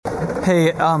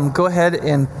Hey, go ahead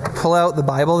and pull out the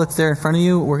Bible that's there in front of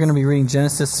you. We're going to be reading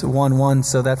Genesis 1:1,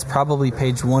 so that's probably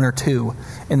page 1 or 2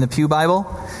 in the Pew Bible.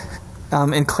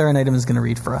 And Clara Needham is going to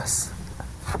read for us.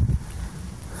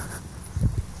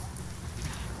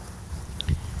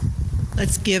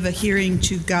 Let's give a hearing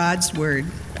to God's word.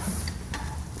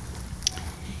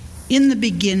 In the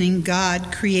beginning,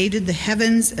 God created the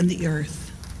heavens and the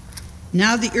earth.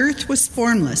 Now the earth was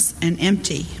formless and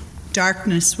empty.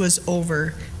 Darkness was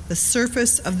over the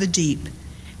surface of the deep,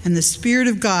 and the Spirit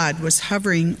of God was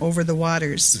hovering over the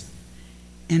waters.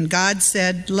 And God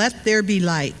said, "Let there be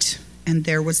light," and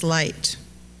there was light.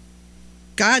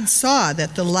 God saw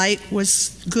that the light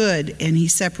was good, and he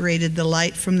separated the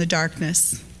light from the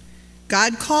darkness.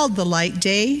 God called the light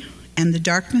day, and the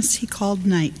darkness he called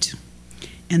night.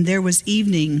 And there was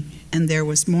evening, and there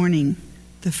was morning,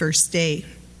 the first day.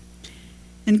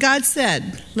 And God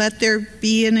said, "Let there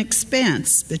be an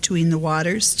expanse between the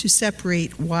waters to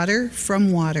separate water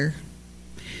from water."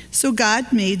 So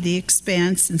God made the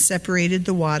expanse and separated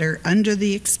the water under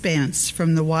the expanse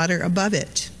from the water above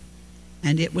it.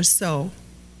 And it was so.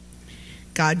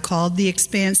 God called the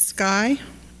expanse sky,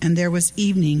 and there was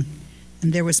evening,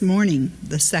 and there was morning,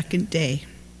 the second day.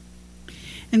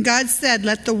 And God said,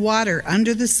 "Let the water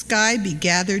under the sky be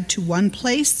gathered to one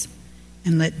place,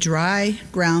 and let dry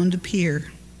ground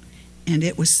appear." And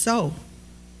it was so.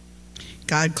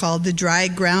 God called the dry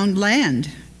ground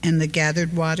land, and the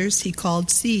gathered waters he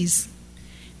called seas.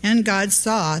 And God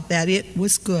saw that it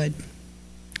was good.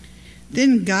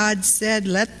 Then God said,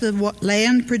 "Let the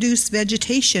land produce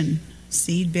vegetation,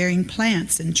 seed-bearing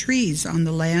plants and trees on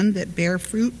the land that bear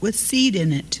fruit with seed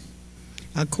in it,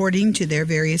 according to their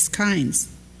various kinds."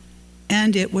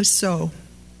 And it was so.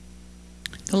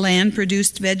 The land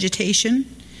produced vegetation,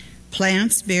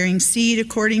 plants bearing seed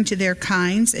according to their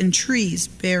kinds, and trees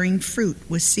bearing fruit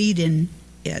with seed in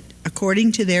it,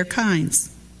 according to their kinds.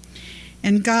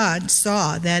 And God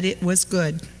saw that it was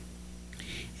good.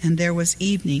 And there was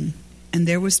evening, and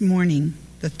there was morning,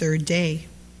 the third day.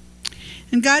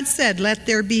 And God said, "Let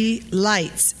there be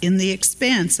lights in the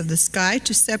expanse of the sky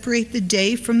to separate the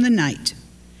day from the night,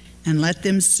 and let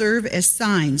them serve as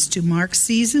signs to mark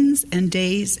seasons and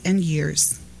days and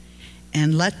years.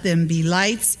 And let them be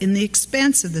lights in the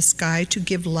expanse of the sky to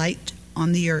give light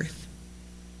on the earth."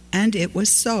 And it was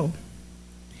so.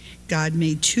 God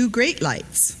made 2 great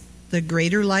lights, the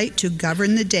greater light to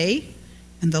govern the day,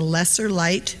 and the lesser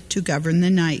light to govern the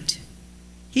night.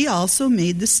 He also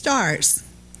made the stars.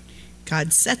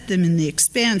 God set them in the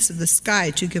expanse of the sky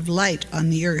to give light on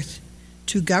the earth,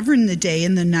 to govern the day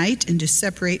and the night, and to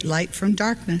separate light from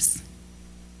darkness.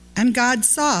 And God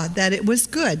saw that it was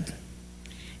good.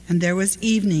 And there was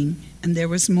evening, and there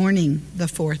was morning, the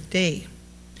 4th day.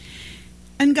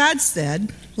 And God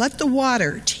said, "Let the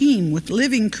water teem with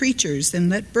living creatures, and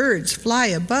let birds fly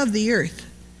above the earth,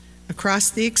 across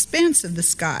the expanse of the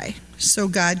sky." So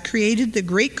God created the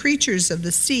great creatures of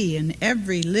the sea, and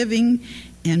every living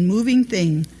and moving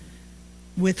thing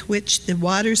with which the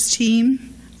waters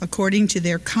teem, according to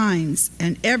their kinds,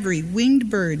 and every winged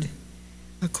bird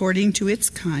according to its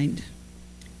kind.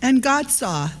 And God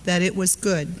saw that it was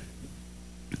good.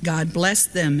 God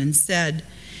blessed them and said,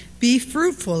 "Be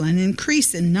fruitful and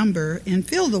increase in number, and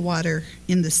fill the water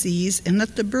in the seas, and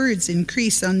let the birds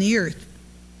increase on the earth."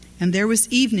 And there was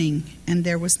evening, and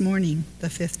there was morning,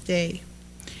 the 5th day.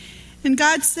 And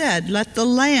God said, "Let the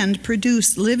land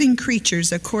produce living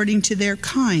creatures according to their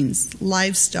kinds,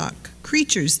 livestock,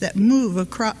 creatures that move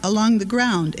along the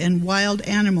ground, and wild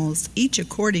animals, each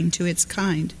according to its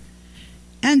kind."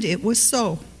 And it was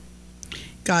so.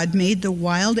 God made the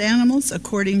wild animals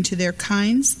according to their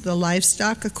kinds, the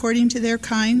livestock according to their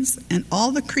kinds, and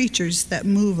all the creatures that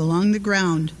move along the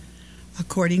ground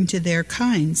according to their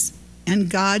kinds. And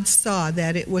God saw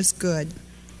that it was good.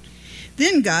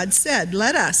 Then God said,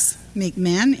 "Let us make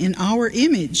man in our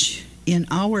image, in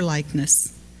our likeness,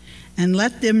 and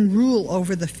let them rule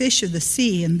over the fish of the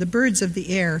sea and the birds of the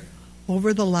air,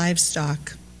 over the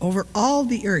livestock, over all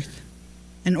the earth,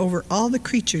 and over all the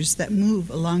creatures that move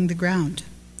along the ground."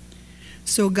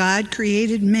 So God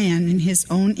created man in his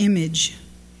own image.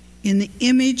 In the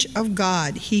image of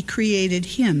God he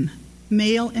created him,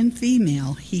 male and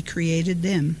female he created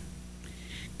them.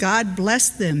 God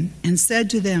blessed them and said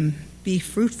to them, "Be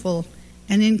fruitful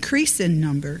and increase in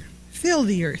number, fill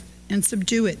the earth and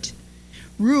subdue it.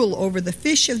 Rule over the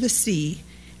fish of the sea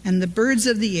and the birds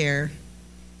of the air,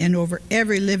 and over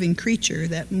every living creature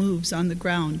that moves on the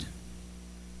ground."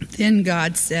 Then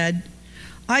God said,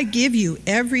 "I give you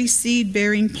every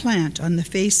seed-bearing plant on the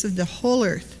face of the whole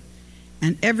earth,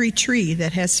 and every tree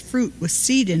that has fruit with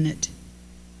seed in it.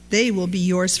 They will be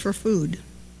yours for food.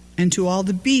 and to all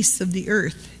the beasts of the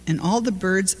earth, and all the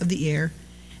birds of the air,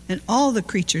 and all the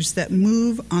creatures that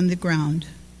move on the ground,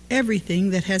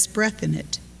 everything that has breath in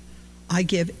it. I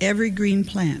give every green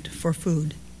plant for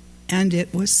food." And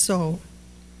it was so.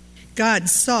 God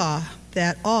saw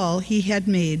all that he had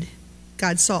made,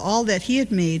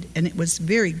 and it was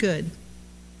very good.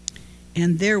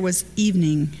 And there was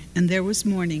evening, and there was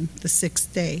morning, the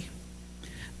sixth day.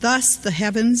 Thus the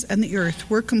heavens and the earth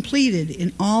were completed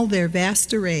in all their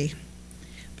vast array.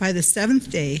 By the seventh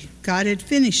day, God had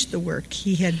finished the work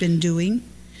he had been doing.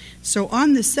 So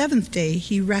on the seventh day,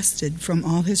 he rested from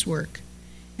all his work.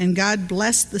 And God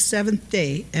blessed the seventh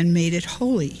day and made it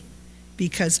holy,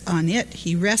 because on it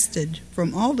he rested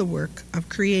from all the work of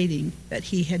creating that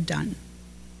he had done.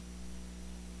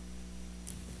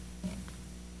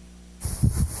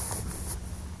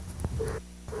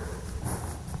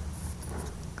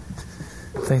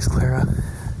 Thanks, Clara.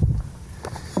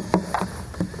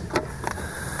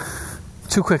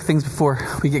 Two quick things before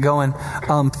we get going.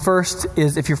 First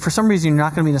is, if you're for some reason you're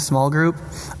not going to be in a small group,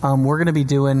 we're going to be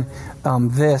doing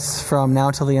this from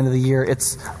now till the end of the year.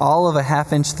 It's all of a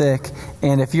half-inch thick,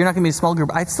 and if you're not going to be in a small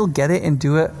group, I'd still get it and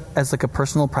do it as like a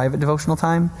personal, private devotional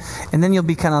time, and then you'll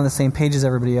be kind of on the same page as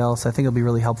everybody else. I think it'll be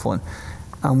really helpful.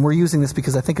 And we're using this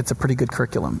because I think it's a pretty good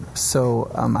curriculum. So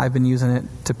I've been using it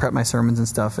to prep my sermons and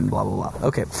stuff and blah, blah, blah.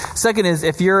 Okay. Second is,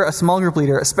 if you're a small group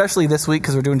leader, especially this week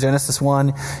because we're doing Genesis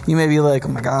 1, you may be like, "Oh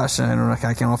my gosh, I don't know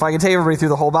if I can take everybody through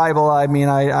the whole Bible. I mean,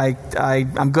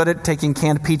 I'm good at taking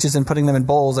canned peaches and putting them in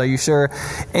bowls. Are you sure?"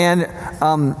 And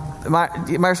my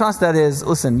response to that is,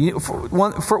 listen,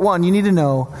 for one, you need to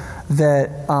know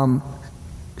that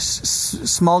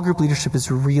small group leadership is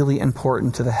really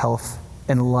important to the health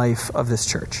and life of this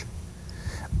church.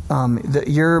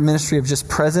 Your ministry of just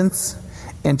presence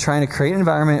and trying to create an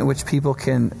environment in which people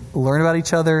can learn about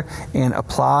each other and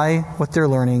apply what they're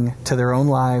learning to their own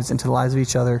lives and to the lives of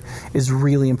each other is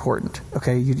really important.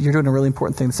 Okay, you're doing a really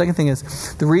important thing. The second thing is,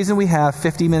 the reason we have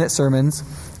 50-minute sermons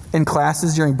in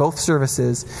classes during both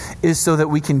services is so that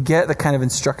we can get the kind of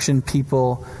instruction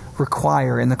people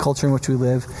require in the culture in which we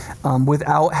live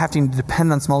without having to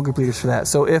depend on small group leaders for that.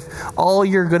 So if all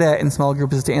you're good at in small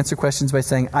group is to answer questions by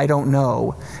saying, "I don't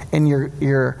know," and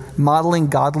you're modeling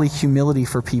godly humility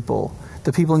for people,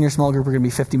 the people in your small group are going to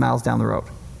be 50 miles down the road.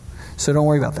 So don't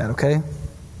worry about that, okay?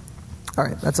 All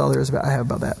right, that's all there is I have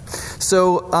about that.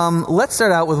 So let's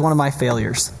start out with one of my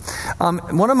failures.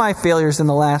 One of my failures in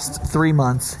the last 3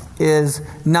 months is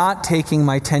not taking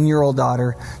my 10-year-old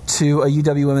daughter to a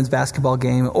UW women's basketball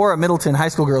game or a Middleton high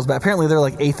school girls, but apparently they're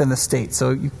like 8th in the state,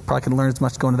 so you probably can learn as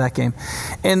much going to that game.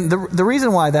 And the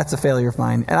reason why that's a failure of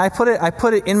mine, and I put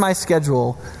it in my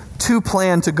schedule to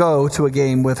plan to go to a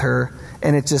game with her,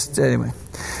 and it just, anyway.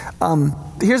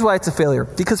 Here's why it's a failure.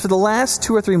 Because for the last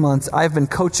 2 or 3 months, I've been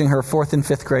coaching her 4th and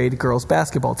 5th grade girls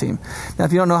basketball team. Now,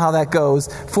 if you don't know how that goes,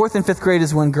 4th and 5th grade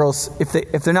is when girls,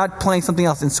 if they're not playing something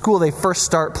else in school, they first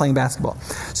start playing basketball.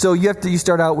 So you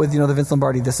start out with, the Vince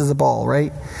Lombardi, "This is a ball,"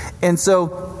 right? And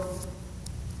so,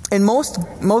 and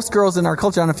most girls in our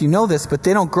culture, I don't know if you know this, but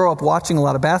they don't grow up watching a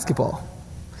lot of basketball.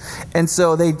 And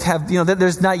so they have,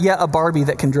 there's not yet a Barbie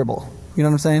that can dribble. You know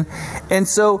what I'm saying? And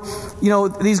so,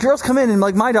 these girls come in, and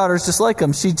like my daughter's just like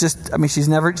them.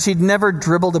 She'd never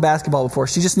dribbled a basketball before.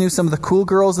 She just knew some of the cool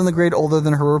girls in the grade older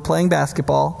than her were playing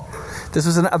basketball. This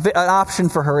was an option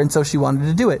for her, and so she wanted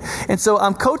to do it. And so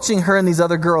I'm coaching her and these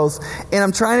other girls, and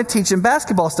I'm trying to teach them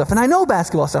basketball stuff. And I know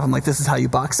basketball stuff. I'm like, this is how you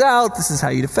box out. This is how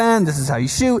you defend. This is how you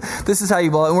shoot. This is how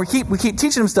you ball. And we keep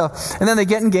teaching them stuff. And then they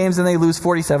get in games, and they lose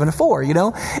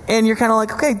 47-4, And you're kind of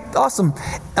like, okay, awesome.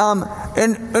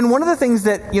 And one of the things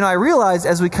that, I realized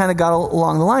as we kind of got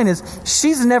along the line is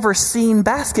she's never seen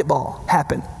basketball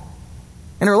happen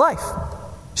in her life.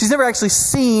 She's never actually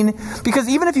seen, because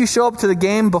even if you show up to the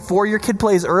game before your kid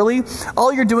plays early,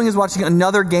 all you're doing is watching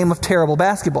another game of terrible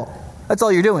basketball. That's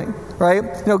all you're doing, right?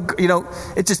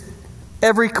 It just,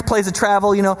 every play's a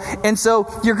travel, And so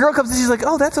your girl comes and she's like,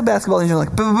 "Oh, that's what basketball is." And you're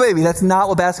like, "Baby, that's not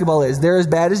what basketball is. They're as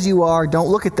bad as you are. Don't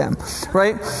look at them,"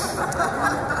 right?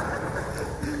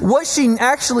 What she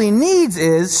actually needs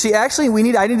is,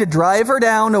 I need to drive her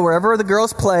down to wherever the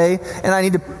girls play, and I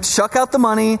need to shuck out the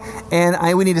money, and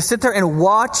we need to sit there and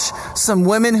watch some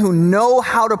women who know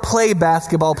how to play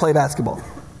basketball.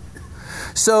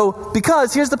 So,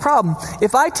 because here's the problem.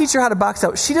 If I teach her how to box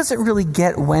out, she doesn't really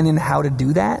get when and how to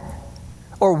do that,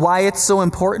 or why it's so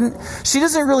important. She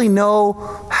doesn't really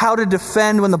know how to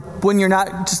defend when the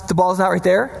ball's not right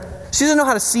there. She doesn't know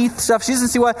how to see stuff. She doesn't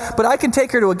see why. But I can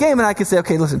take her to a game and I can say,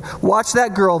 okay, listen, watch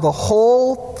that girl the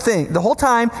whole thing. The whole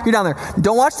time you're down there.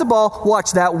 Don't watch the ball.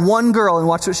 Watch that one girl and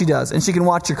watch what she does. And she can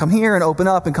watch her come here and open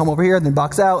up and come over here and then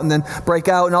box out and then break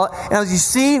out and all. And as you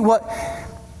see what...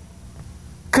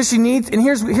 Because she needs... And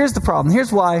here's the problem.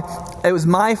 Here's why it was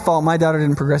my fault my daughter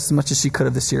didn't progress as much as she could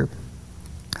have this year.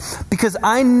 Because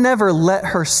I never let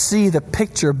her see the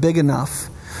picture big enough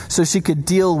so she could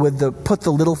deal with put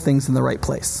the little things in the right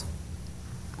place.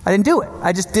 I didn't do it.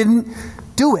 I just didn't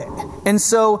do it. And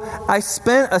so I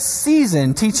spent a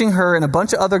season teaching her and a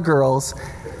bunch of other girls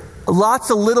lots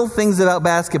of little things about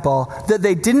basketball that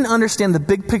they didn't understand the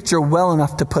big picture well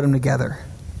enough to put them together.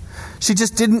 She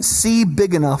just didn't see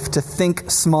big enough to think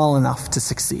small enough to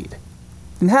succeed.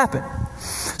 Didn't happen.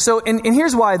 So, and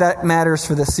here's why that matters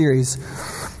for this series.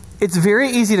 It's very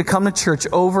easy to come to church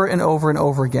over and over and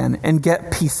over again and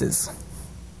get pieces.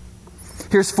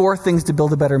 Here's 4 things to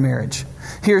build a better marriage.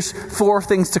 Here's 4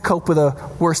 things to cope with a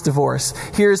worse divorce.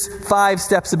 Here's 5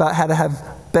 steps about how to have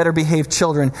better behaved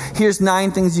children. Here's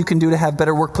 9 things you can do to have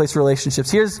better workplace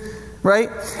relationships.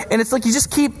 Right? And it's like you just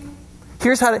keep,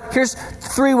 here's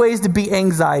 3 ways to beat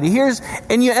anxiety.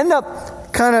 And you end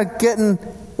up kind of getting,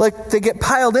 like, they get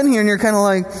piled in here and you're kind of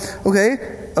like, okay.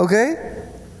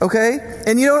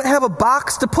 And you don't have a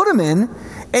box to put them in.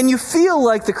 And you feel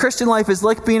like the Christian life is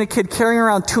like being a kid carrying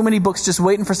around too many books just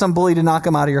waiting for some bully to knock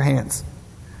them out of your hands.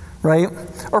 Right?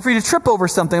 Or for you to trip over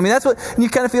something. I mean, that's what, and you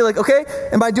kind of feel like, okay,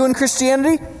 am I doing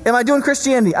Christianity?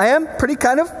 I am? Pretty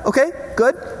kind of? Okay,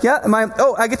 good. Yeah,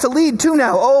 I get to lead too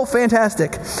now. Oh,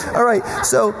 fantastic. All right,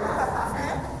 so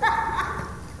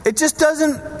it just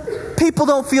people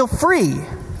don't feel free.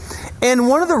 And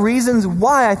one of the reasons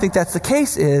why I think that's the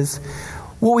case is,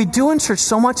 what we do in church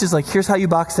so much is like, here's how you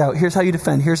box out, here's how you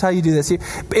defend, here's how you do this.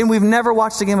 And we've never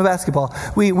watched a game of basketball.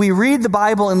 We read the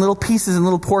Bible in little pieces and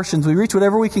little portions. We reach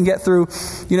whatever we can get through,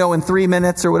 in 3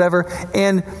 minutes or whatever.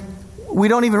 And we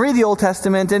don't even read the Old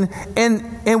Testament.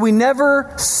 And we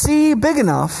never see big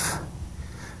enough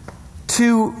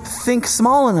to think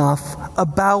small enough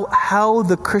about how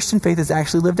the Christian faith is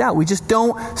actually lived out. We just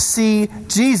don't see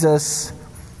Jesus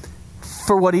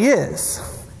for what he is.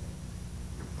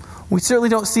 We certainly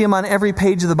don't see him on every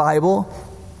page of the Bible,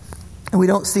 and we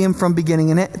don't see him from beginning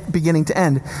to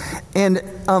end. And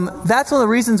that's one of the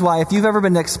reasons why, if you've ever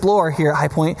been to Explore here at High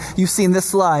Point, you've seen this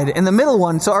slide. And the middle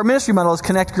one, so our ministry model is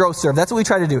connect, grow, serve. That's what we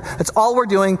try to do. That's all we're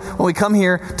doing when we come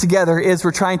here together, is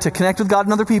we're trying to connect with God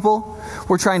and other people,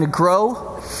 we're trying to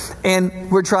grow,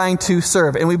 and we're trying to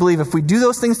serve. And we believe if we do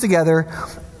those things together,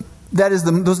 those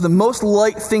are the most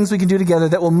light things we can do together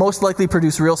that will most likely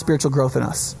produce real spiritual growth in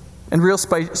us. And real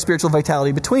spiritual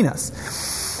vitality between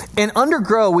us. And under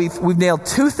grow, we've nailed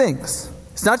 2 things.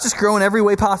 It's not just grow in every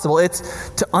way possible. It's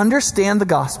to understand the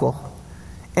gospel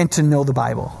and to know the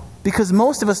Bible. Because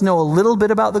most of us know a little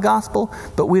bit about the gospel,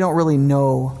 but we don't really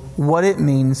know what it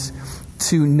means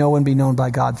to know and be known by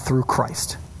God through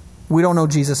Christ. We don't know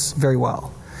Jesus very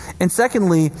well. And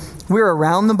secondly, we're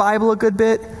around the Bible a good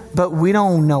bit, but we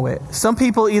don't know it. Some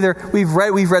people we've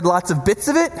read lots of bits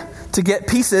of it to get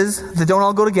pieces that don't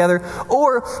all go together,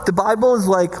 or the Bible is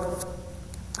like,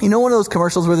 one of those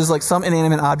commercials where there's like some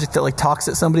inanimate object that like talks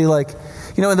at somebody, like,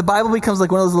 and the Bible becomes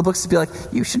like one of those little books to be like,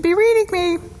 you should be reading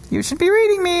me. You should be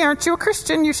reading me. Aren't you a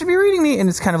Christian? You should be reading me. And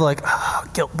it's kind of like,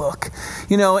 guilt book,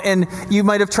 and you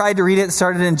might have tried to read it,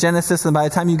 started in Genesis, and by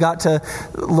the time you got to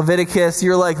Leviticus,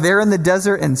 you're like, they're in the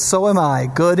desert and so am I.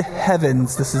 Good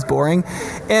heavens, this is boring.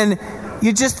 And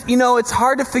you just, it's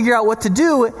hard to figure out what to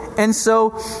do. And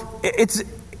so it's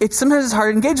sometimes it's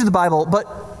hard to engage with the Bible,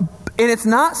 and it's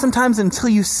not sometimes until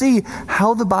you see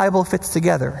how the Bible fits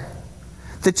together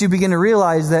that you begin to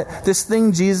realize that this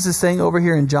thing Jesus is saying over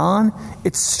here in John,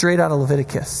 it's straight out of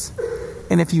Leviticus.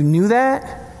 And if you knew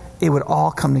that, it would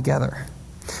all come together.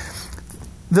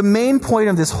 The main point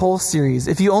of this whole series,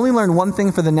 if you only learn one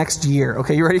thing for the next year,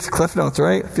 okay, you ready for Cliff Notes,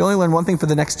 right? If you only learn one thing for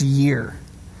the next year,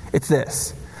 it's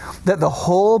this, that the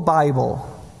whole Bible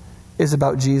is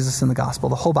about Jesus and the gospel,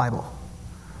 the whole Bible.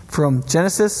 From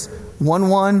Genesis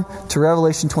 1:1 to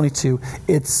Revelation 22,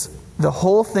 the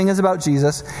whole thing is about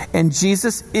Jesus, and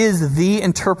Jesus is the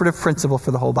interpretive principle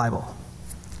for the whole Bible.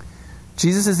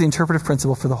 Jesus is the interpretive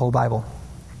principle for the whole Bible.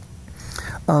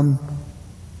 Here's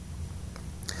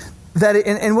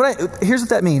what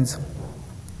that means.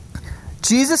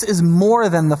 Jesus is more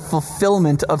than the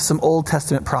fulfillment of some Old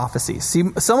Testament prophecies. See,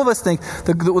 some of us think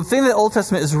the thing that the Old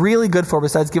Testament is really good for,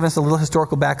 besides giving us a little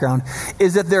historical background,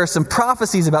 is that there are some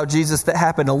prophecies about Jesus that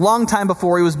happened a long time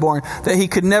before he was born that he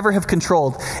could never have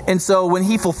controlled. And so when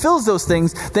he fulfills those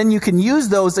things, then you can use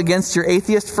those against your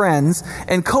atheist friends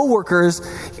and coworkers,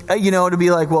 to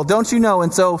be like, well, don't you know?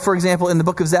 And so, for example, in the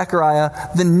book of Zechariah,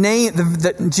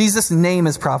 Jesus' name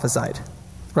is prophesied.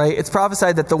 Right? It's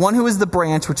prophesied that the one who is the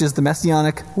branch, which is the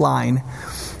messianic line,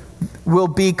 will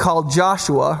be called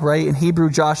Joshua, right? In Hebrew,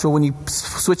 Joshua, when you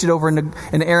switch it over into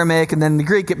Aramaic and then in the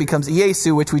Greek, it becomes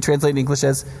Iesu, which we translate in English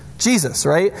as Jesus,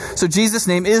 right? So Jesus'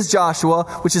 name is Joshua,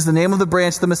 which is the name of the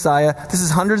branch of the Messiah. This is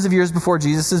hundreds of years before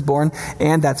Jesus is born,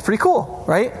 and that's pretty cool,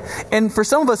 right? And for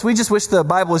some of us, we just wish the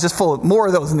Bible was just full of more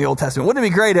of those in the Old Testament. Wouldn't it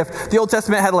be great if the Old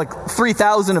Testament had like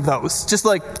 3,000 of those? Just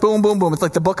like boom, boom, boom. It's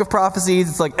like the book of prophecies.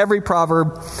 It's like every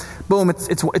proverb. Boom,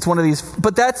 it's one of these.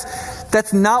 But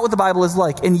that's not what the Bible is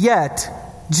like. And yet,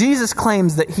 Jesus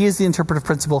claims that he is the interpretive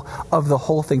principle of the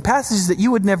whole thing. Passages that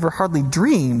you would never hardly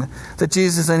dream that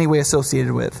Jesus is in any way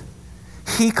associated with.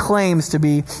 He claims to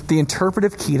be the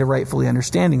interpretive key to rightfully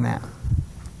understanding that.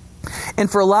 And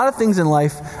for a lot of things in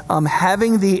life,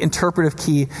 having the interpretive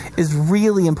key is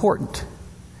really important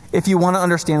if you want to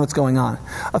understand what's going on.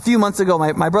 A few months ago,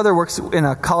 my brother works in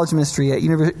a college ministry at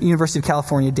University of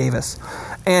California, Davis.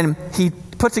 And he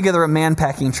put together a man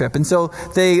packing trip. And so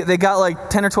they got like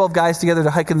 10 or 12 guys together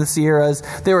to hike in the Sierras.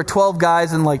 There were 12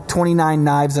 guys and like 29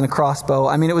 knives and a crossbow.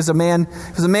 I mean, it was a man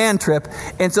trip.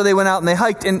 And so they went out and they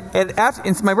hiked. And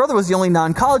my brother was the only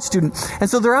non-college student. And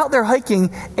so they're out there hiking,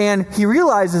 and he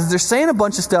realizes they're saying a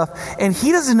bunch of stuff, and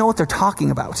he doesn't know what they're talking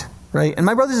about. Right? And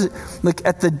my brother's like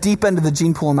at the deep end of the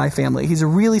gene pool in my family. He's a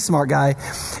really smart guy.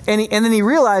 And then he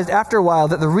realized after a while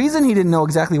that the reason he didn't know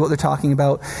exactly what they're talking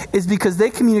about is because they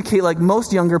communicate like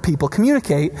most younger people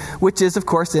communicate, which is, of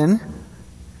course, in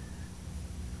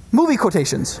movie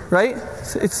quotations, right?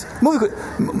 It's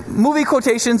movie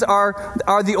quotations are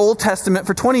the Old Testament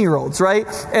for 20-year-olds, right?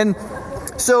 And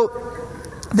so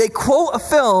they quote a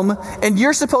film, and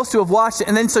you're supposed to have watched it,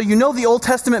 and then so you know the Old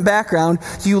Testament background,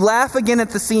 you laugh again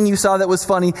at the scene you saw that was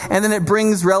funny, and then it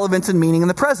brings relevance and meaning in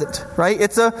the present, right?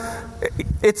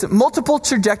 It's multiple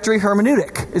trajectory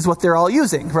hermeneutic is what they're all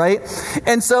using, right?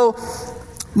 And so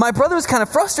my brother was kind of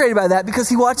frustrated by that because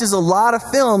he watches a lot of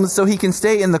films so he can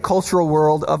stay in the cultural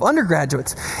world of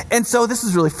undergraduates. And so this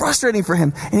is really frustrating for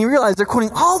him. And he realized they're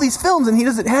quoting all these films, and he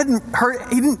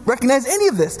didn't recognize any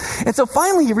of this. And so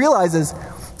finally he realizes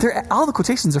all the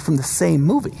quotations are from the same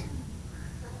movie.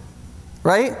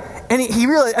 Right? And he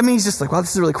realized, he's just like, wow,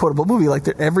 this is a really quotable movie. Like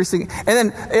every single, and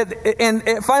then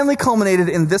it finally culminated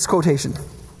in this quotation.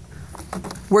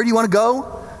 Where do you want to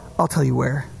go? I'll tell you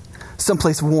where.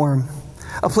 Someplace warm.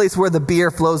 A place where the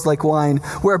beer flows like wine,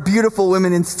 where beautiful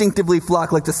women instinctively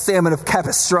flock like the salmon of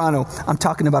Capistrano. I'm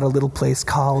talking about a little place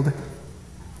called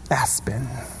Aspen.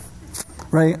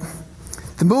 Right?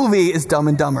 The movie is Dumb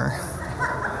and Dumber.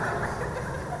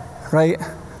 Right?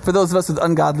 For those of us with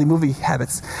ungodly movie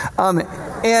habits. You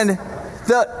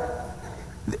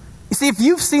see, if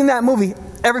you've seen that movie,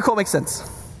 every quote makes sense.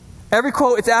 Every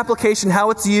quote, its application, how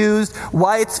it's used,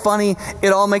 why it's funny, it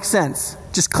all makes sense.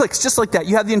 Just clicks, just like that.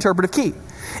 You have the interpretive key.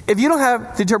 If you don't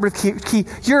have the interpretive key,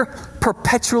 you're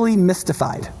perpetually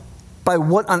mystified by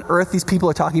what on earth these people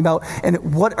are talking about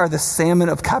and what are the salmon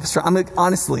of Capistrano. I'm like,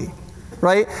 honestly,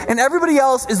 right? And everybody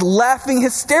else is laughing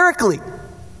hysterically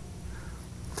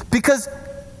because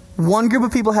one group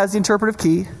of people has the interpretive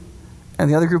key and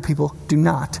the other group of people do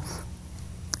not.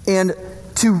 And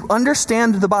to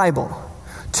understand the Bible,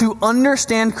 to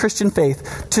understand Christian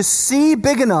faith, to see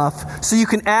big enough so you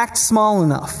can act small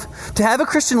enough, to have a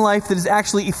Christian life that is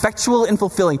actually effectual and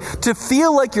fulfilling, to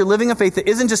feel like you're living a faith that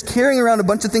isn't just carrying around a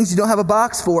bunch of things you don't have a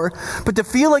box for, but to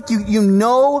feel like you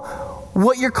know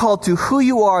what you're called to, who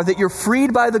you are, that you're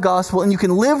freed by the gospel, and you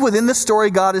can live within the story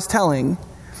God is telling.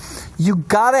 You've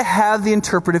got to have the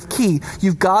interpretive key.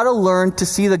 You've got to learn to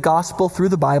see the gospel through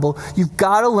the Bible. You've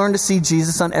got to learn to see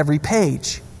Jesus on every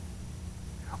page.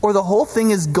 Or the whole thing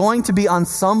is going to be on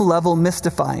some level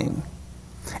mystifying.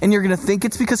 And you're going to think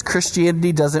it's because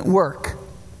Christianity doesn't work.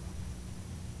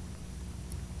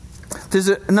 There's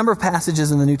a number of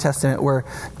passages in the New Testament where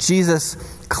Jesus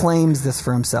claims this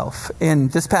for himself. In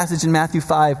this passage in Matthew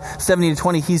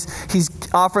 5:17-20, he's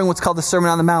offering what's called the Sermon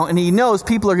on the Mount, and he knows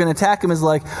people are going to attack him as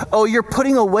like, oh, you're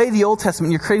putting away the Old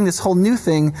Testament, you're creating this whole new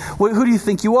thing. Who do you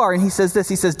think you are? And he says this,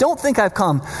 he says, don't think I've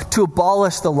come to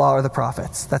abolish the law or the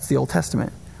prophets. That's the Old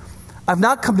Testament. I've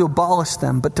not come to abolish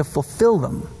them, but to fulfill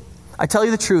them. I tell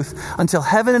you the truth, until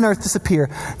heaven and earth disappear,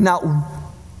 not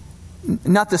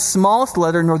Not the smallest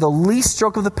letter nor the least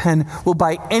stroke of the pen will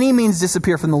by any means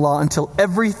disappear from the law until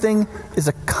everything is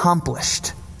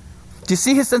accomplished. Do you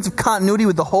see his sense of continuity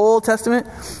with the whole Testament?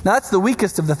 Now that's the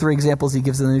weakest of the three examples he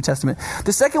gives in the New Testament.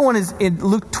 The second one is in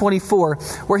Luke 24,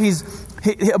 where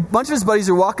a bunch of his buddies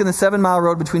are walking the 7-mile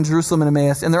road between Jerusalem and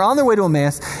Emmaus, and they're on their way to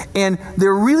Emmaus, and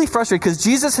they're really frustrated because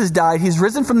Jesus has died, he's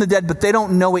risen from the dead, but they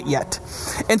don't know it yet.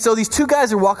 And so these two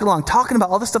guys are walking along, talking about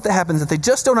all the stuff that happens that they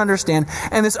just don't understand,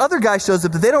 and this other guy shows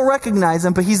up that they don't recognize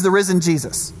him, but he's the risen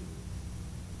Jesus.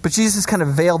 But Jesus has kind of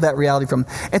veiled that reality from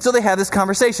them. And so they have this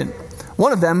conversation.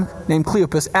 One of them, named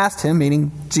Cleopas, asked him,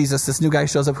 meaning Jesus, this new guy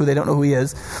shows up who they don't know who he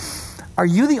is, "Are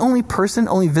you the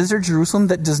only visitor to Jerusalem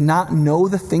that does not know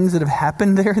the things that have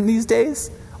happened there in these days?"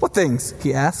 "What things?"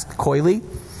 he asked coyly.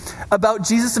 "About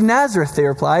Jesus of Nazareth," they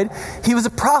replied. "He was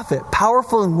a prophet,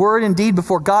 powerful in word and deed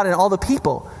before God and all the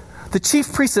people. The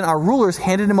chief priests and our rulers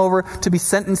handed him over to be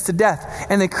sentenced to death,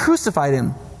 and they crucified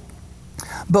him.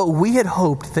 But we had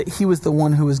hoped that he was the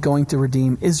one who was going to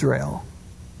redeem Israel."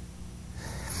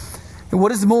 And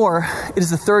what is more, it is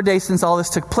the third day since all this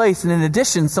took place. And in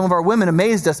addition, some of our women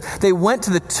amazed us. They went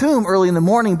to the tomb early in the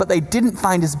morning, but they didn't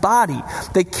find his body.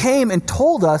 They came and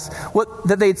told us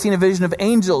that they had seen a vision of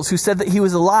angels who said that he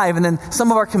was alive. And then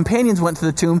some of our companions went to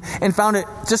the tomb and found it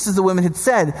just as the women had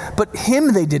said. But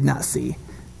him they did not see.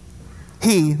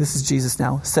 He, this is Jesus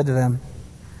now, said to them,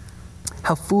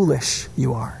 "How foolish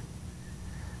you are,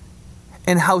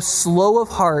 and how slow of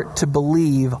heart to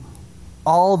believe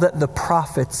all that the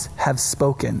prophets have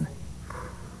spoken.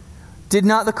 Did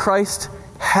not the Christ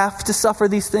have to suffer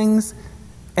these things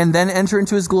and then enter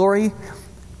into his glory?"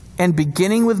 And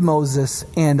beginning with Moses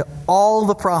and all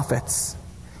the prophets,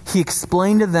 he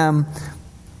explained to them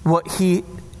what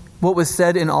was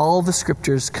said in all the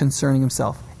scriptures concerning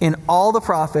himself. In all the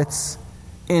prophets,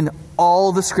 in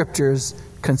all the scriptures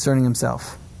concerning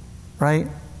himself. Right?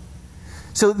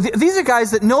 So these are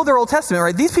guys that know their Old Testament,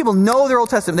 right? These people know their Old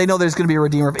Testament. They know there's going to be a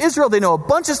Redeemer of Israel. They know a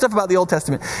bunch of stuff about the Old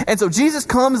Testament. And so Jesus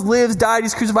comes, lives, died,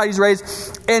 he's crucified, he's raised.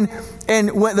 And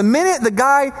when the minute the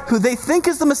guy who they think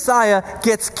is the Messiah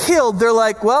gets killed, they're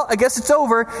like, "Well, I guess it's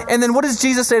over." And then what does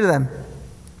Jesus say to them?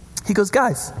 He goes,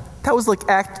 "Guys, that was like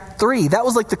Act 3. That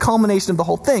was like the culmination of the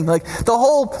whole thing. Like the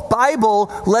whole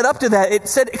Bible led up to that. It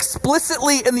said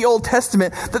explicitly in the Old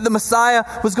Testament that the Messiah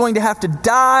was going to have to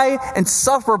die and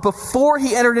suffer before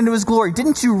he entered into his glory.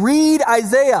 Didn't you read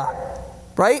Isaiah?"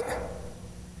 Right?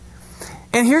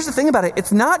 And here's the thing about it.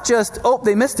 It's not just,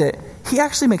 they missed it. He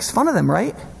actually makes fun of them,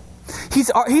 right? He's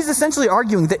essentially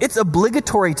arguing that it's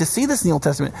obligatory to see this in the Old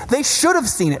Testament. They should have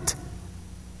seen it.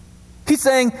 He's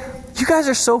saying, "You guys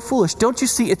are so foolish. Don't you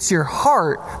see it's your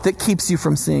heart that keeps you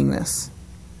from seeing this?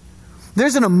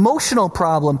 There's an emotional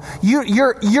problem.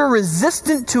 You're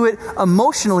resistant to it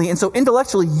emotionally, and so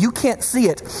intellectually you can't see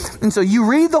it. And so you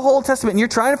read the whole Testament and you're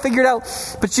trying to figure it out,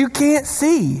 but you can't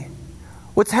see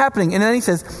what's happening." And then he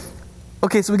says,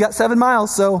 "Okay, so we got 7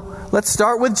 miles, so let's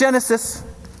start with Genesis,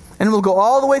 and we'll go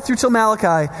all the way through till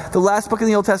Malachi, the last book in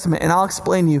the Old Testament, and I'll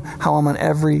explain to you how I'm on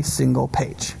every single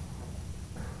page."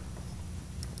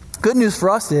 Good news for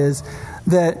us is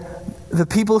that the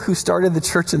people who started the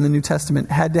church in the New Testament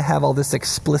had to have all this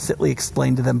explicitly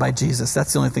explained to them by Jesus.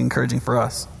 That's the only thing encouraging for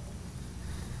us.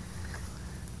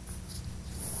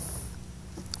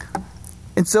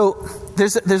 And so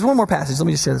there's one more passage. Let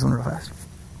me just share this one real fast.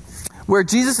 Where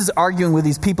Jesus is arguing with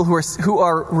these people who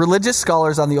are religious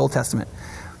scholars on the Old Testament.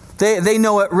 They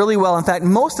know it really well. In fact,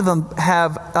 most of them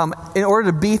have, in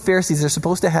order to be Pharisees, they're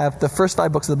supposed to have the first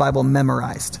 5 books of the Bible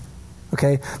memorized.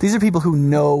 Okay? These are people who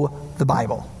know the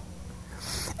Bible.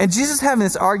 And Jesus is having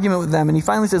this argument with them, and he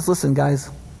finally says, "Listen, guys,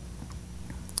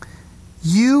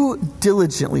 you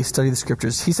diligently study the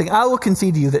scriptures." He's saying, "I will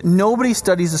concede to you that nobody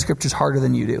studies the scriptures harder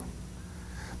than you do.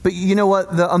 But you know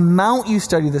what? The amount you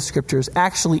study the scriptures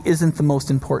actually isn't the most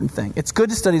important thing. It's good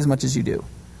to study as much as you do.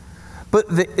 But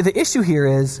the issue here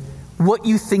is what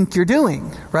you think you're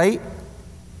doing," right?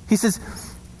 He says,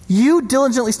 "You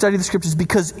diligently study the scriptures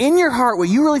because in your heart what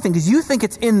you really think is you think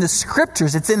it's in the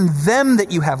scriptures. It's in them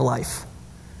that you have life.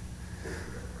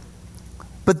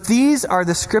 But these are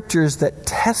the scriptures that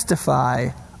testify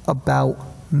about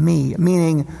me."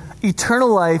 Meaning eternal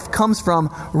life comes from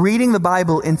reading the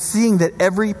Bible and seeing that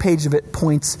every page of it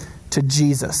points to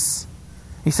Jesus.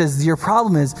 He says, "Your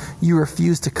problem is you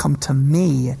refuse to come to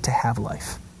me to have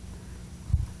life."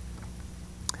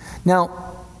 Now,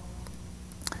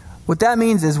 what that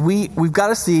means is we've got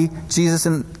to see Jesus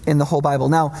in the whole Bible.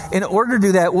 Now, in order to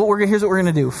do that, here's what we're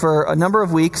going to do. For a number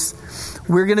of weeks,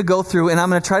 we're going to go through, and I'm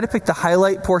going to try to pick the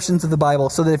highlight portions of the Bible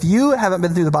so that if you haven't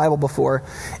been through the Bible before,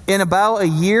 in about a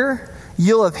year,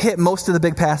 you'll have hit most of the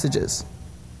big passages.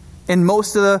 in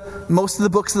most of the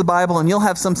books of the Bible, and you'll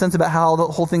have some sense about how the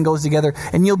whole thing goes together,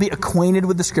 and you'll be acquainted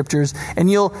with the Scriptures,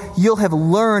 and you'll have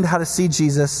learned how to see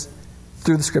Jesus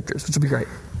through the Scriptures, which will be great.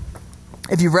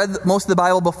 If you've read most of the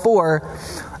Bible before,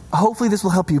 hopefully this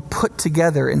will help you put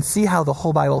together and see how the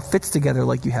whole Bible fits together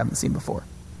like you haven't seen before.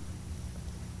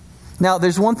 Now,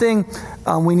 there's one thing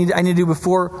I need to do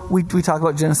before we talk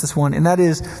about Genesis 1, and that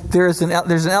is there's an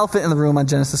elephant in the room on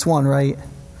Genesis 1, right?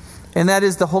 And that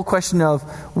is the whole question of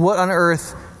what on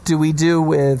earth do we do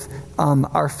with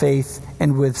our faith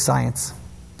and with science?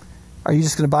 Are you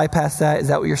just going to bypass that? Is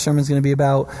that what your sermon's going to be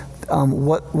about?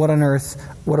 What on earth?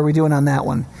 What are we doing on that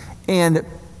one? And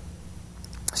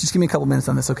just give me a couple minutes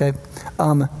on this, okay?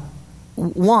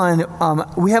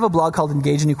 We have a blog called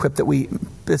Engage and Equip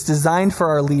it's designed for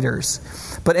our leaders,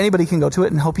 but anybody can go to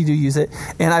it, and hope you do use it.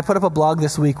 And I put up a blog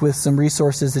this week with some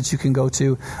resources that you can go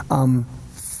to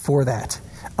for that.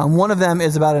 One of them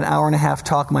is about an hour-and-a-half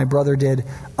talk my brother did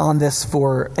on this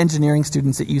for engineering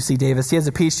students at UC Davis. He has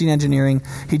a PhD in engineering.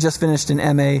 He just finished an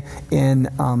MA in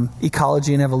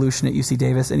ecology and evolution at UC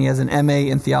Davis, and he has an MA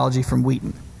in theology from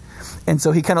Wheaton. And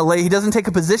so he doesn't take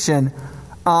a position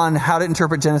on how to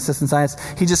interpret Genesis and science.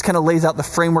 He just kind of lays out the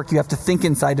framework you have to think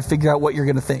inside to figure out what you're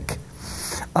going to think.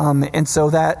 And so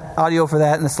that audio for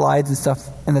that and the slides and stuff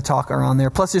and the talk are on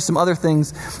there. Plus there's some other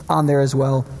things on there as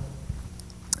well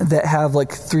that have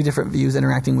like 3 different views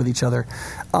interacting with each other.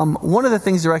 One of the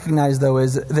things to recognize, though,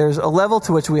 is there's a level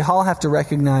to which we all have to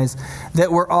recognize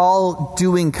that we're all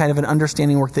doing kind of an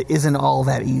understanding work that isn't all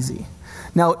that easy.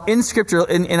 Now, in Scripture,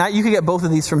 and you can get both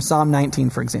of these from Psalm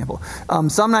 19, for example.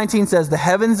 Psalm 19 says, "The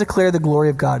heavens declare the glory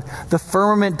of God. The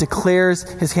firmament declares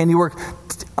his handiwork.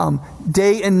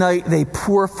 Day and night they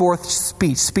pour forth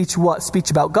speech." Speech what? Speech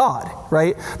about God,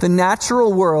 right? The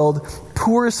natural world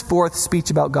pours forth speech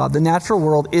about God. The natural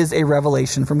world is a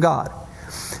revelation from God.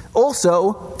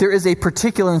 Also, there is a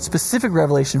particular and specific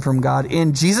revelation from God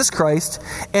in Jesus Christ,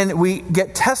 and we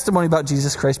get testimony about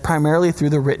Jesus Christ primarily through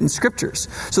the written Scriptures.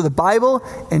 So the Bible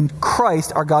and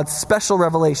Christ are God's special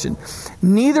revelation.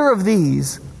 Neither of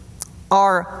these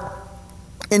are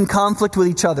in conflict with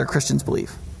each other, Christians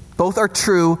believe. Both are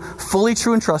true, fully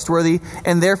true and trustworthy,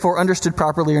 and therefore understood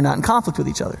properly are not in conflict with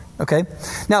each other. Okay?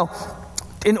 Now,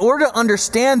 in order to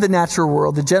understand the natural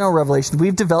world, the general revelation,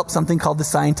 we've developed something called the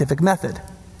scientific method.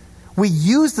 We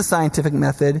use the scientific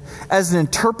method as an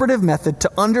interpretive method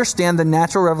to understand the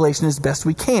natural revelation as best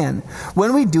we can.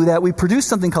 When we do that, we produce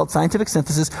something called scientific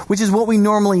synthesis, which is what we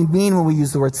normally mean when we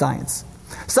use the word science.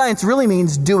 Science really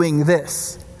means doing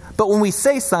this. But when we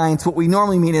say science, what we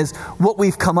normally mean is what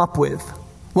we've come up with,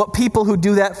 what people who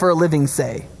do that for a living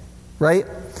say, right?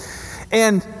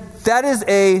 And that is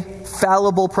a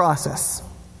fallible process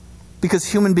because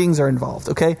human beings are involved,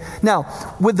 okay? Now,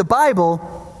 with the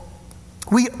Bible,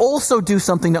 we also do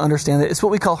something to understand it. It's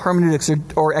what we call hermeneutics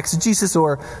or exegesis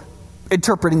or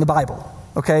interpreting the Bible,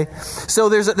 okay? So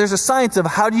there's a science of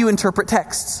how do you interpret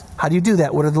texts? How do you do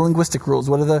that? What are the linguistic rules?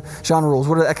 What are the genre rules?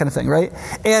 What are that kind of thing, right?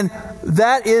 And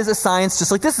that is a science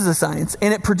just like this is a science.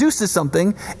 And it produces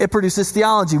something. It produces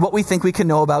theology, what we think we can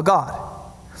know about God.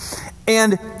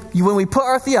 And when we put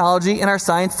our theology and our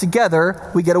science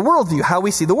together, we get a worldview, how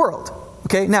we see the world,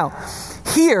 okay? Now,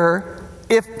 here,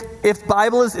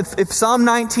 if Psalm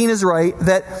 19 is right,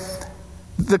 that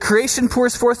the creation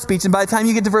pours forth speech, and by the time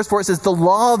you get to verse 4, it says, the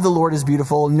law of the Lord is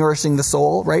beautiful, nourishing the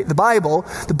soul, right? The Bible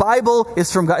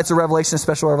is from God. It's a revelation, a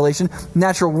special revelation. The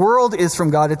natural world is from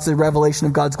God. It's a revelation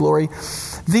of God's glory.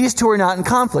 These two are not in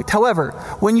conflict. However,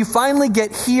 when you finally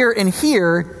get here and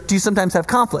here, do you sometimes have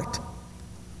conflict?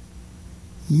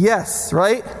 Yes,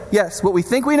 right? Yes. What we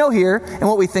think we know here and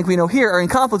what we think we know here are in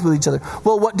conflict with each other.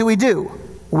 Well, what do?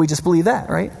 Well, we just believe that,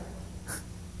 right?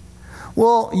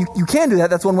 Well, you can do that.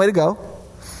 That's one way to go.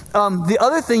 The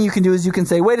other thing you can do is you can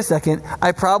say, wait a second,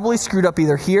 I probably screwed up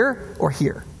either here or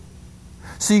here.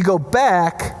 So you go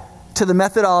back to the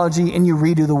methodology and you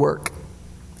redo the work.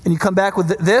 And you come back with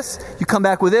this, you come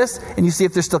back with this, and you see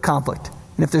if there's still conflict.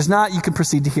 And if there's not, you can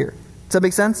proceed to here. Does that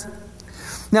make sense?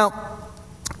 Now,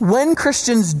 when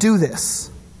Christians do this,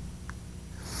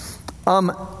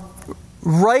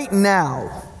 right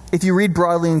now, if you read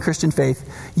broadly in Christian faith,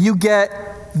 you get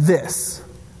this.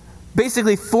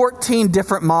 Basically 14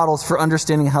 different models for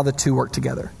understanding how the two work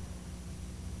together.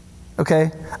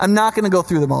 Okay? I'm not going to go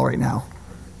through them all right now.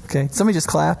 Okay? Somebody just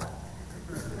clap.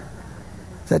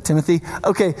 Is that Timothy?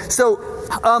 Okay, so,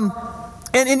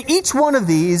 and in each one of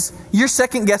these, you're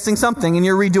second guessing something and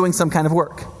you're redoing some kind of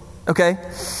work. Okay?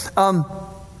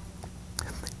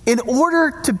 In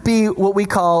order to be what we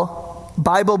call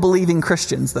Bible-believing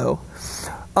Christians, though,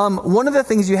 one of the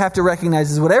things you have to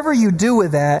recognize is whatever you do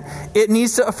with that, it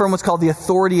needs to affirm what's called the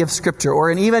authority of Scripture, or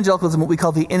in evangelicalism, what we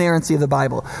call the inerrancy of the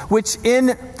Bible, which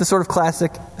in the sort of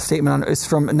classic statement is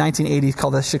from 1980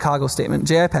 called the Chicago Statement.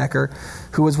 J.I. Packer,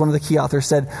 who was one of the key authors,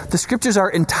 said, "The Scriptures are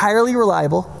entirely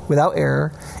reliable, without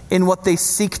error, in what they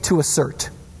seek to assert.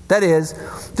 That is,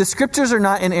 the Scriptures are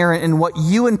not inerrant in what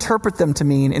you interpret them to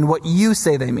mean and what you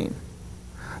say they mean.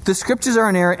 The Scriptures are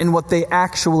inerrant in what they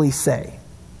actually say,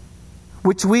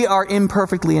 which we are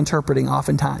imperfectly interpreting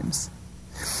oftentimes.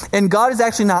 And God is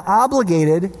actually not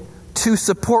obligated to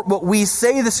support what we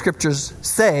say the Scriptures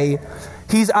say.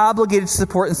 He's obligated to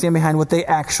support and stand behind what they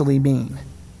actually mean."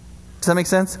 Does that make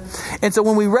sense? And so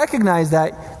when we recognize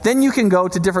that, then you can go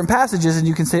to different passages and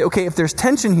you can say, okay, if there's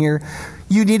tension here,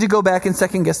 you need to go back and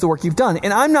second guess the work you've done.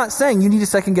 And I'm not saying you need to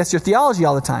second guess your theology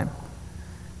all the time.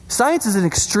 Science is an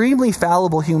extremely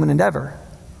fallible human endeavor.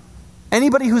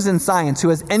 Anybody who's in science, who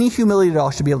has any humility at all,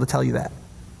 should be able to tell you that.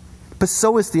 But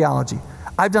so is theology.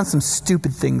 I've done some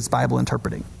stupid things Bible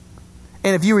interpreting.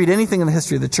 And if you read anything in the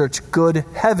history of the church, good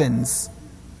heavens.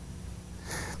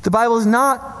 The Bible is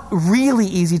not really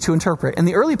easy to interpret. And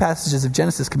the early passages of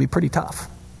Genesis can be pretty tough.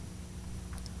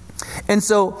 And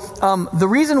so the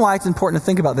reason why it's important to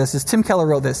think about this is Tim Keller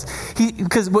wrote this.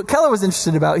 Because what Keller was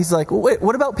interested about, he's like, well, wait,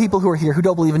 what about people who are here who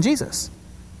don't believe in Jesus?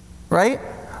 Right?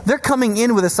 They're coming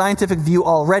in with a scientific view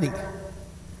already.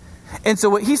 And so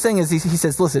what he's saying is, he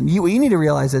says, listen, what you need to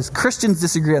realize is Christians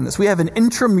disagree on this. We have an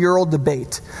intramural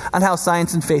debate on how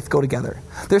science and faith go together.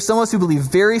 There's some of us who believe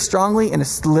very strongly in a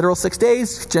literal 6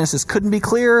 days. Genesis couldn't be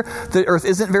clearer. The earth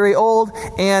isn't very old.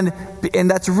 And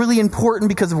that's really important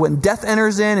because of when death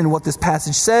enters in and what this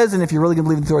passage says. And if you're really going to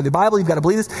believe in the authority of the Bible, you've got to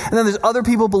believe this. And then there's other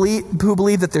people who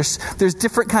believe that there's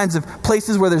different kinds of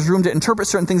places where there's room to interpret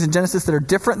certain things in Genesis that are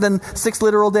different than 6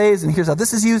 literal days. And here's how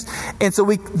this is used. And so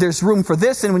there's room for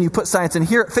this. And when you put science in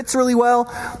here, it fits really well.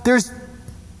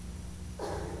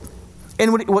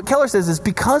 What Keller says is,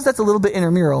 because that's a little bit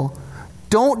intramural,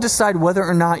 don't decide whether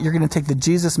or not you're going to take the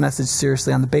Jesus message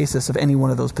seriously on the basis of any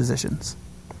one of those positions.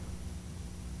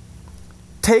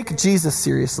 Take Jesus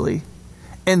seriously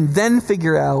and then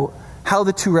figure out how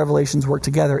the two revelations work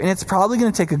together. And it's probably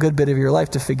going to take a good bit of your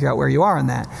life to figure out where you are in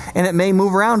that. And it may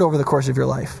move around over the course of your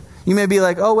life. You may be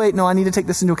like, oh wait, no, I need to take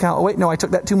this into account. Oh wait, no, I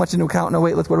took that too much into account. No,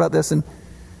 wait, what about this? And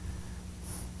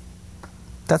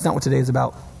that's not what today is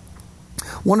about.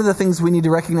 One of the things we need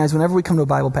to recognize whenever we come to a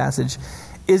Bible passage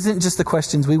isn't just the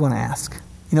questions we want to ask.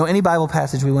 You know, any Bible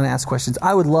passage we want to ask questions.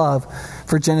 I would love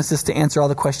for Genesis to answer all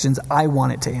the questions I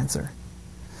want it to answer.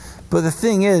 But the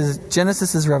thing is,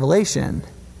 Genesis is revelation.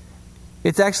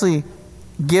 It's actually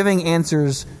giving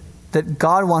answers that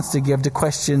God wants to give to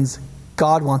questions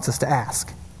God wants us to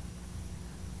ask.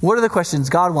 What are the questions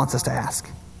God wants us to ask?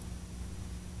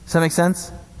 Does that make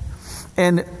sense?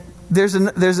 And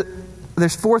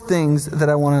there's 4 things that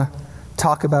I want to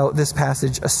talk about this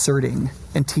passage asserting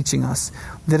and teaching us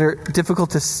that are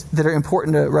that are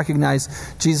important to recognize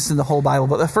Jesus in the whole Bible.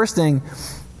 But the first thing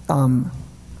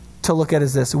to look at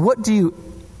is this: what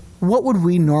would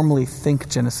we normally think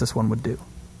Genesis 1 would do?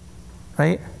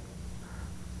 Right?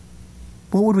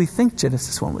 What would we think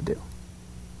Genesis 1 would do?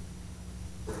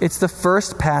 It's the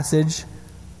first passage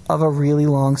of a really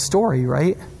long story,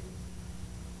 right?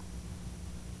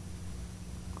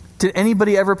 Did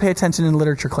anybody ever pay attention in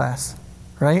literature class?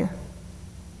 Right?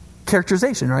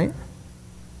 Characterization, right?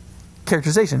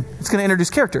 Characterization. It's going to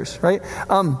introduce characters, right?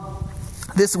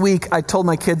 This week, I told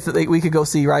my kids that we could go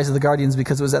see Rise of the Guardians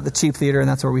because it was at the cheap theater, and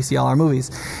that's where we see all our movies.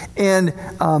 And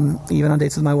even on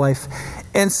dates with my wife.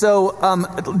 And so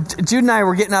Jude and I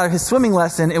were getting out of his swimming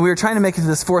lesson, and we were trying to make it to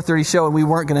this 4:30 show, and we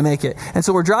weren't going to make it. And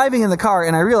so we're driving in the car,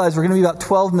 and I realized we're going to be about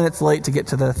 12 minutes late to get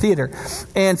to the theater.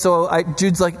 And so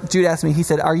Jude asked me, he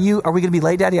said, are we going to be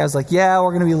late, Daddy? I was like, yeah, we're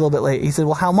going to be a little bit late. He said,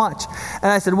 well, how much?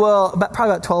 And I said, well,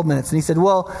 probably about 12 minutes. And he said,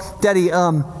 well, Daddy,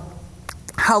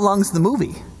 how long's the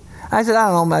movie? I said,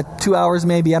 I don't know, about 2 hours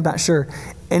maybe, I'm not sure.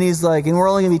 And he's like, and we're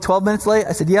only going to be 12 minutes late?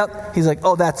 I said, yep. He's like,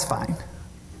 oh, that's fine.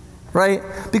 Right?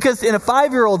 Because in a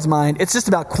 5-year-old's mind, it's just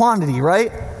about quantity,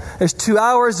 right? There's 2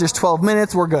 hours, there's 12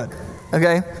 minutes, we're good.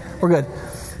 Okay? We're good.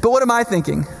 But what am I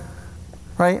thinking?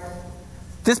 Right?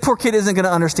 This poor kid isn't going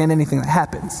to understand anything that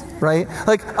happens, right?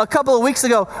 Like a couple of weeks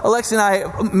ago, Alexa and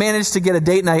I managed to get a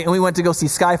date night, and we went to go see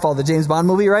Skyfall, the James Bond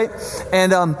movie, right?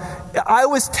 And I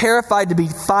was terrified to be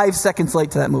 5 seconds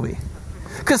late to that movie.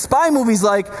 Because spy movies,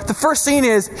 like, the first scene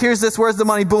is, here's this, where's the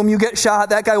money, boom, you get shot,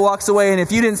 that guy walks away, and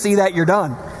if you didn't see that, you're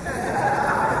done.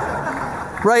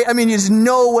 Right? I mean, there's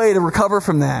no way to recover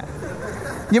from that.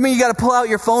 You mean you got to pull out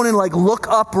your phone and, like, look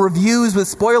up reviews with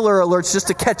spoiler alerts just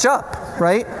to catch up,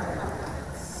 right?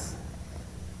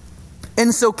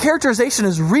 And so characterization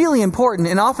is really important,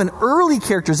 and often early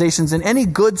characterizations in any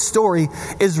good story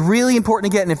is really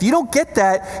important to get. And if you don't get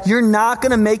that, you're not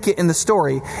going to make it in the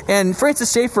story. And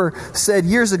Francis Schaeffer said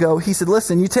years ago, he said,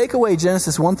 listen, you take away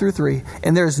Genesis 1 through 3,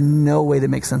 and there's no way to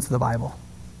make sense of the Bible.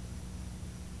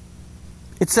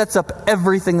 It sets up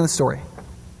everything in the story.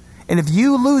 And if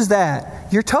you lose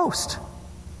that, you're toast.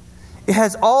 It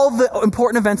has all the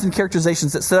important events and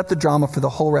characterizations that set up the drama for the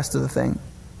whole rest of the thing.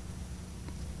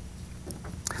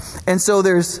 And so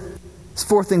there's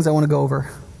 4 things I want to go over.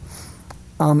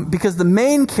 Because the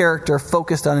main character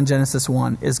focused on in Genesis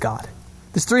 1 is God.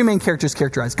 There's 3 main characters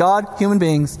characterized: God, human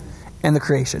beings, and the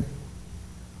creation.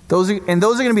 Those are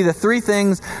going to be the 3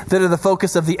 things that are the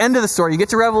focus of the end of the story. You get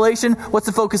to Revelation, what's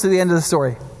the focus of the end of the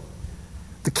story?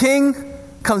 The king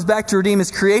comes back to redeem his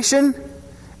creation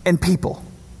and people.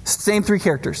 Same 3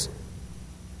 characters.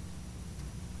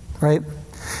 Right?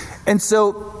 And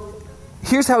so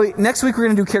here's how next week we're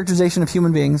going to do characterization of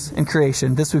human beings and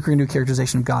creation. This week we're going to do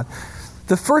characterization of God.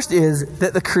 The first is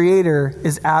that the Creator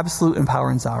is absolute in power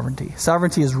and sovereignty.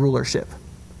 Sovereignty is rulership.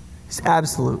 It's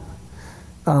absolute.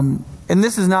 And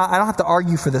this is not, I don't have to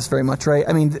argue for this very much, right?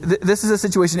 I mean, this is a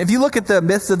situation. If you look at the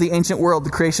myths of the ancient world, the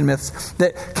creation myths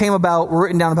that came about, were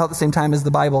written down about the same time as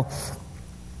the Bible,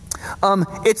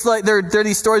 it's like there are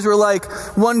these stories where like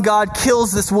one god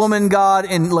kills this woman god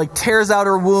and like tears out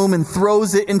her womb and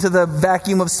throws it into the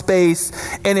vacuum of space,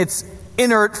 and its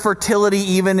inert fertility,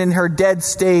 even in her dead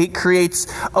state,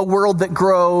 creates a world that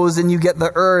grows, and you get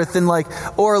the earth. And like,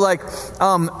 or like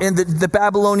in the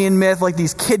Babylonian myth, like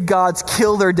these kid gods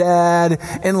kill their dad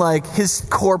and like his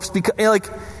corpse that's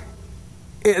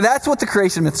what the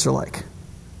creation myths are like.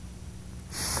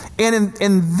 And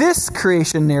in this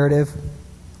creation narrative,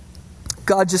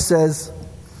 God just says,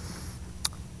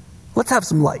 let's have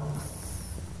some light.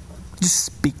 Just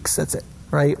speaks, that's it,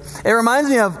 right? It reminds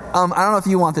me of, I don't know if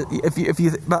you want it,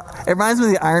 but it reminds me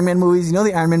of the Iron Man movies. You know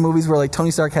the Iron Man movies where like Tony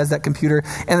Stark has that computer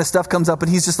and the stuff comes up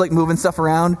and he's just like moving stuff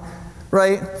around,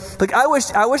 right? Like I wish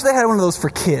they had one of those for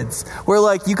kids where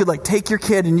like you could like take your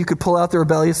kid and you could pull out the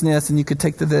rebelliousness and you could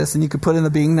take the this and you could put in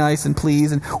the being nice and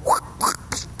please and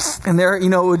there, it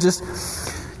would just...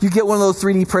 You get one of those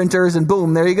 3D printers and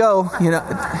boom, there you go.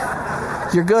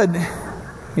 You're good.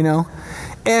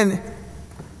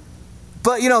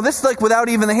 But this like without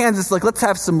even the hands, it's like, let's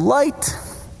have some light.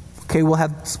 Okay, we'll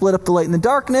split up the light and the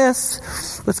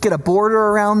darkness. Let's get a border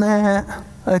around that.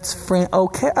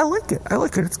 Okay, I like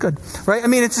it. It's good. Right? I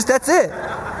mean, it's just, that's it.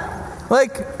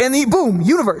 Like, and the boom,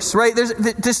 universe, right? There's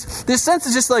this sense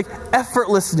of just like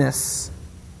effortlessness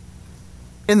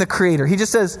in the Creator. He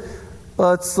just says,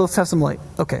 let's have some light.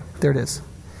 Okay, there it is.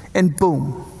 And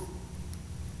boom.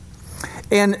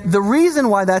 And the reason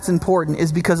why that's important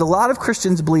is because a lot of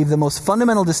Christians believe the most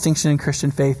fundamental distinction in Christian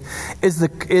faith is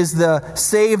the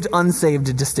saved,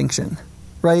 unsaved distinction.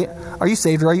 Right? Are you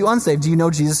saved or are you unsaved? Do you know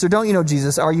Jesus or don't you know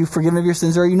Jesus? Are you forgiven of your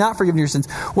sins or are you not forgiven of your sins?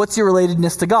 What's your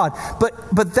relatedness to God?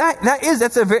 But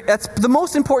that's the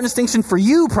most important distinction for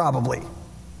you probably.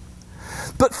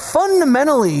 But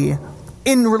fundamentally,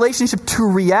 in relationship to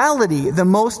reality, the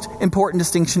most important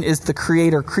distinction is the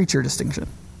creator-creature distinction,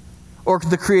 or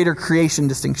the creator-creation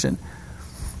distinction.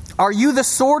 Are you the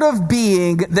sort of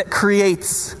being that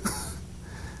creates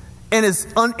and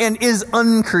is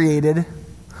uncreated,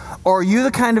 or are you the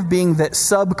kind of being that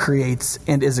subcreates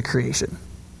and is a creation?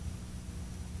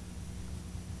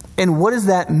 And what does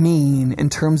that mean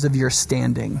in terms of your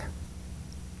standing?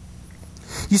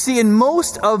 You see, in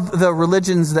most of the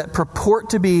religions that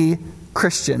purport to be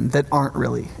Christian that aren't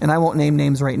really, and I won't name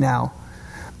names right now,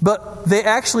 but they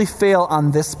actually fail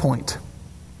on this point.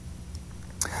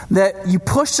 That you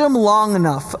push them long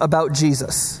enough about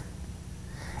Jesus,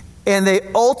 and they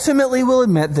ultimately will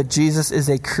admit that Jesus is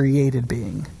a created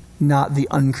being, not the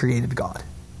uncreated God.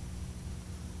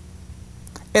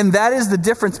 And that is the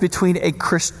difference between a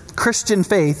Christian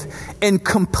faith and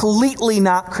completely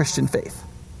not Christian faith.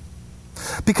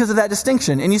 Because of that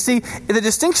distinction. And you see, the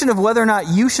distinction of whether or not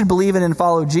you should believe in and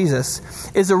follow Jesus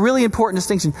is a really important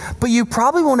distinction. But you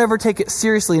probably won't ever take it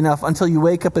seriously enough until you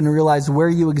wake up and realize where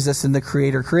you exist in the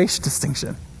creator-creation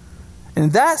distinction. And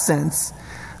in that sense,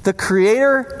 the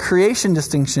creator-creation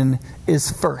distinction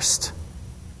is first.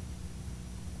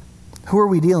 Who are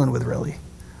we dealing with, really?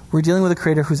 We're dealing with a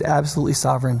creator who's absolutely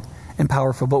sovereign and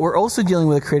powerful. But we're also dealing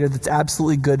with a creator that's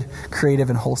absolutely good,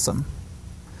 creative, and wholesome.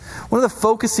 One of the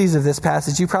focuses of this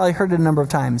passage, you probably heard it a number of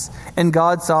times. And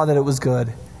God saw that it was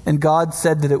good. And God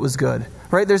said that it was good.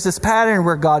 Right? There's this pattern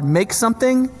where God makes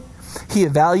something, He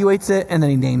evaluates it, and then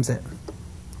He names it.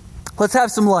 Let's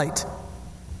have some light.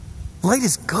 Light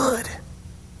is good.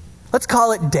 Let's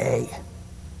call it day.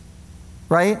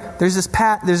 right? There's this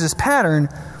pattern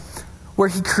where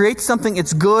he creates something,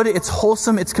 it's good, it's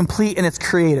wholesome, it's complete, and it's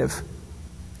creative.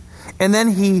 And then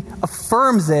he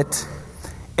affirms it,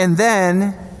 and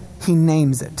then he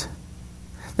names it.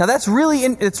 Now it's really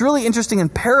interesting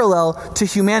and parallel to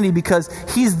humanity, because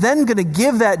he's then going to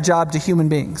give that job to human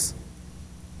beings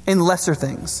in lesser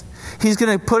things. He's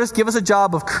going to give us a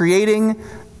job of creating,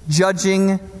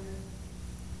 judging,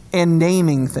 and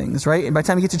naming things, right? And by the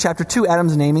time you get to chapter 2,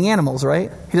 Adam's naming animals,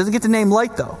 right? He doesn't get to name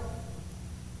light, though.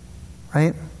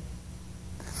 Right?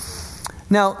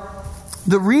 Now,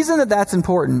 the reason that that's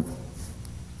important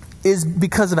is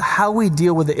because of how we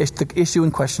deal with the issue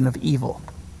in question of evil.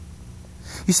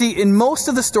 You see, in most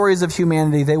of the stories of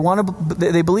humanity,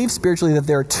 they believe spiritually that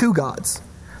there are two gods.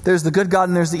 There's the good God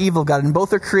and there's the evil God, and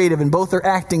both are creative, and both are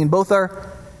acting,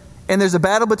 and there's a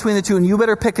battle between the two, and you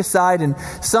better pick a side. And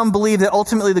some believe that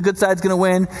ultimately the good side's going to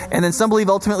win, and then some believe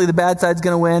ultimately the bad side's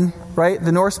going to win, right?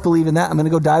 The Norse believe in that. I'm going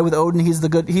to go die with Odin. He's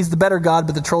the better god,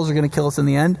 but the trolls are going to kill us in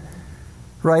the end,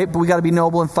 right? But we got to be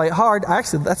noble and fight hard.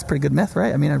 Actually, that's a pretty good myth,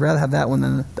 right? I mean, I'd rather have that one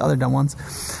than the other dumb ones.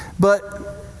 But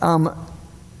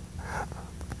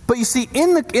you see,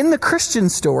 in the Christian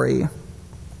story,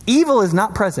 evil is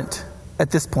not present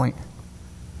at this point.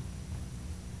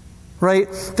 Right?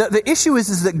 The issue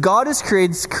is that God has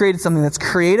created something that's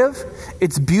creative,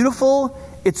 it's beautiful,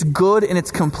 it's good, and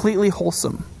it's completely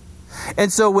wholesome.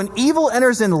 And so when evil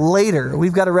enters in later,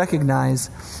 we've got to recognize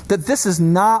that this is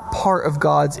not part of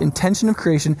God's intention of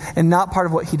creation and not part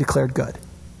of what he declared good.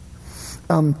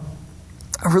 A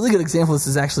really good example of this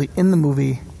is actually in the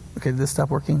movie. Okay, did this stop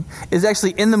working? Is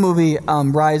actually in the movie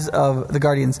Rise of the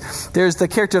Guardians. There's the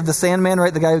character of the Sandman,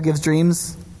 right? The guy who gives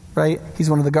dreams. Right? He's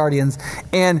one of the guardians.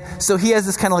 And so he has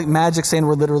this kind of like magic saying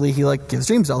where literally he like gives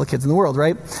dreams to all the kids in the world,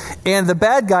 right? And the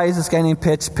bad guy is this guy named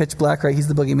Pitch Black, right? He's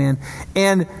the boogeyman.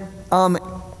 And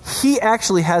he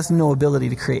actually has no ability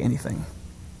to create anything.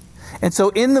 And so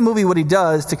in the movie, what he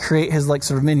does to create his like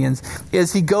sort of minions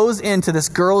is he goes into this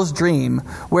girl's dream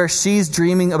where she's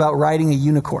dreaming about riding a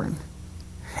unicorn.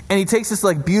 And he takes this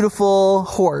like beautiful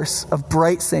horse of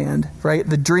bright sand, right?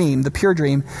 The dream, the pure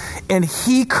dream, and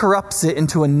he corrupts it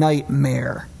into a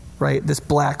nightmare, right? This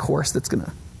black horse that's going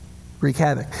to wreak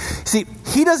havoc. See,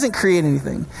 he doesn't create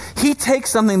anything. He takes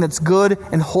something that's good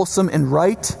and wholesome and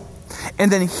right, and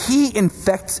then he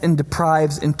infects and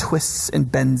deprives and twists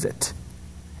and bends it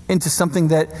into something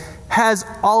that has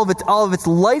all of its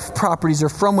life properties are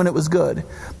from when it was good,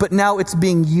 but now it's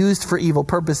being used for evil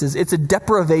purposes. It's a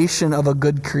deprivation of a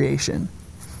good creation.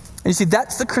 And you see,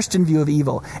 that's the Christian view of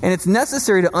evil. And it's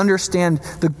necessary to understand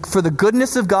for the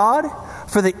goodness of God,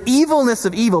 for the evilness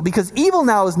of evil, because evil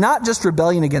now is not just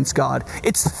rebellion against God.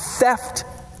 It's theft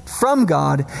from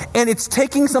God, and it's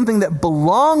taking something that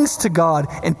belongs to God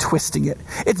and twisting it.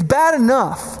 It's bad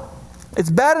enough. It's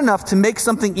bad enough to make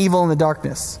something evil in the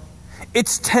darkness.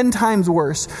 It's 10 times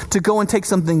worse to go and take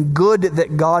something good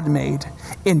that God made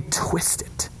and twist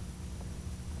it.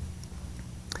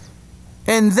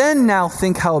 And then now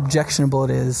think how objectionable it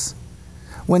is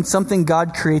when something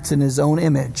God creates in his own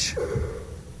image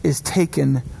is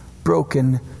taken,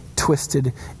 broken,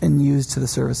 twisted, and used to the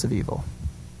service of evil.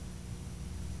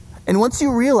 And once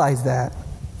you realize that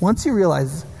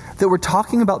we're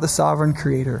talking about the sovereign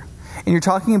creator, and you're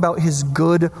talking about his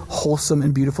good, wholesome,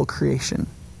 and beautiful creation,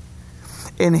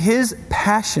 and his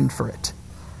passion for it.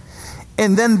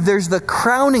 And then there's the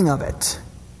crowning of it.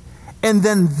 And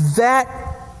then that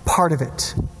part of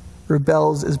it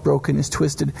rebels, is broken, is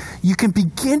twisted. You can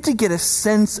begin to get a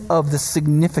sense of the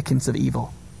significance of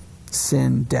evil.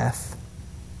 Sin, death,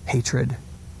 hatred,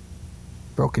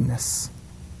 brokenness.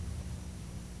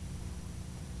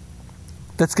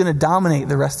 That's going to dominate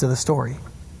the rest of the story.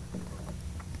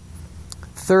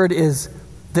 Third is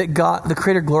that God, the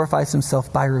Creator, glorifies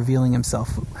himself by revealing himself.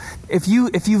 If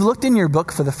you've looked in your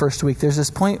book for the first week, there's this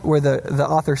point where the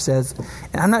author says,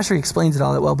 and I'm not sure he explains it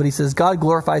all that well, but he says God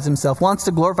glorifies himself, wants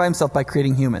to glorify himself by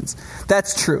creating humans.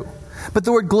 That's true. But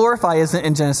the word glorify isn't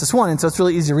in Genesis 1, and so it's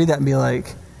really easy to read that and be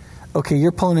like, okay,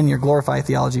 you're pulling in your glorify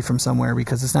theology from somewhere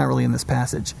because it's not really in this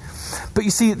passage. But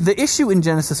you see, the issue in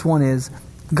Genesis 1 is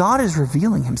God is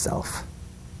revealing himself.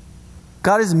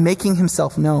 God is making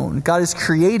himself known. God is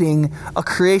creating a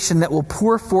creation that will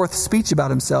pour forth speech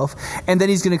about himself, and then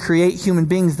he's going to create human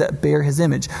beings that bear his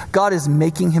image. God is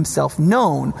making himself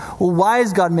known. Well, why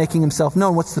is God making himself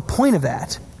known? What's the point of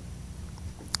that?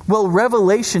 Well,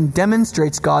 Revelation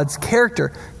demonstrates God's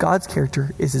character. God's character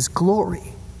is his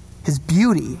glory, his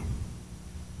beauty.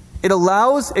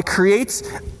 It creates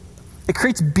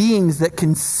beings that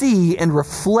can see and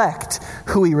reflect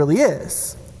who he really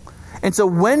is. And so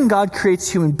when God creates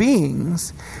human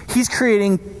beings, he's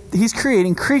creating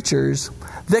creatures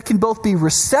that can both be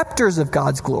receptors of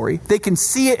God's glory, they can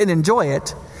see it and enjoy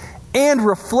it, and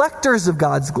reflectors of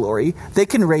God's glory, they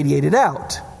can radiate it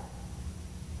out.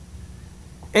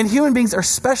 And human beings are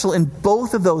special in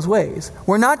both of those ways.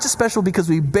 We're not just special because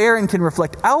we bear and can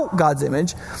reflect out God's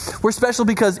image. We're special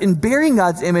because in bearing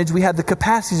God's image, we have the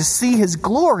capacity to see his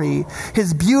glory,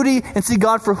 his beauty, and see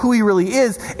God for who he really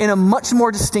is in a much more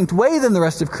distinct way than the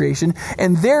rest of creation.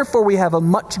 And therefore, we have a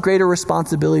much greater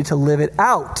responsibility to live it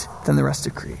out than the rest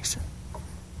of creation.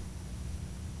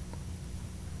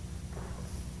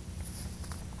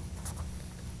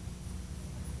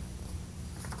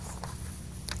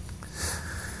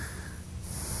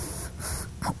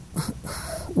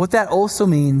 What that also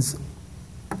means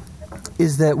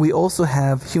is that we also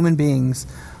have, human beings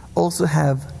also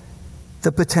have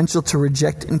the potential to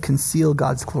reject and conceal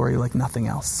God's glory like nothing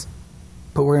else.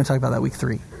 But we're going to talk about that week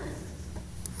 3.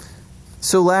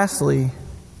 So lastly,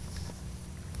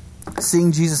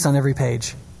 seeing Jesus on every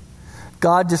page.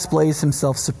 God displays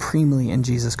himself supremely in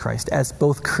Jesus Christ as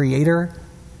both creator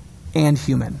and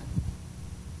human.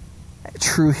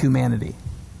 True humanity.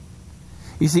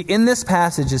 You see, in this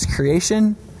passage is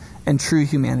creation and true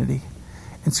humanity.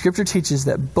 And Scripture teaches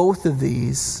that both of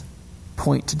these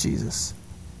point to Jesus.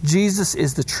 Jesus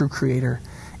is the true creator,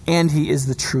 and he is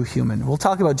the true human. We'll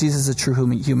talk about Jesus as a true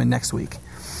human next week.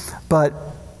 But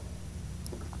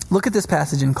look at this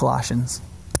passage in Colossians,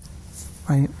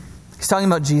 right? He's talking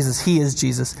about Jesus. He is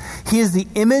Jesus. He is the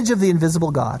image of the invisible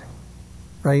God,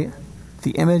 right?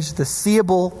 The image, the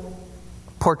seeable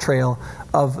portrayal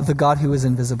of the God who is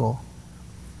invisible.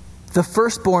 The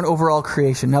firstborn over all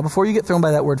creation. Now, before you get thrown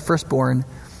by that word firstborn,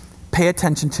 pay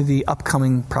attention to the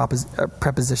upcoming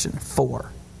preposition, for,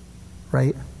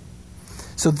 right?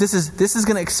 So this is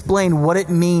going to explain what it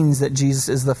means that Jesus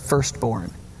is the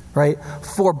firstborn, right?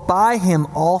 For by him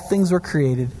all things were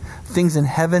created, things in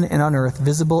heaven and on earth,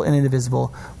 visible and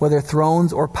invisible, whether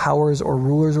thrones or powers or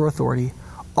rulers or authority.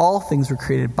 All things were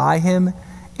created by him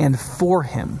and for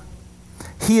him.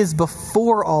 He is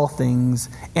before all things,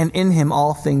 and in him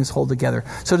all things hold together.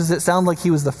 So does it sound like he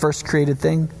was the first created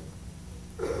thing?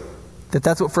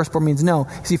 That's what firstborn means? No.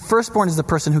 You see, firstborn is the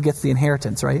person who gets the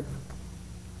inheritance, right?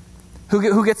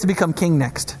 Who gets to become king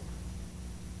next?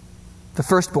 The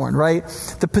firstborn, right?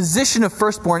 The position of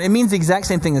firstborn, it means the exact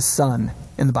same thing as son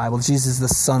in the Bible. Jesus is the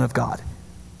Son of God.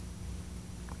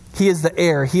 He is the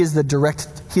heir. He is the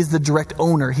direct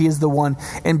owner. He is the one.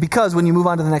 And because when you move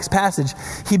on to the next passage,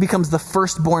 he becomes the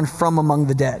firstborn from among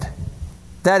the dead.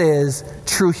 That is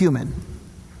true human.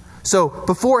 So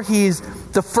before he's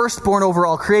the firstborn over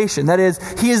all creation. That is,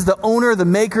 he is the owner, the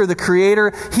maker, the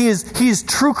creator. He is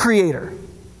true creator.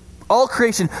 All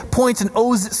creation points and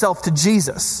owes itself to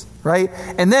Jesus, right?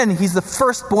 And then he's the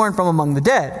firstborn from among the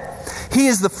dead. He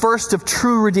is the first of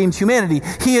true redeemed humanity.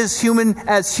 He is human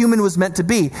as human was meant to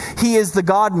be. He is the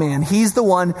God-man. He's the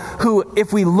one who,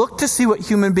 if we look to see what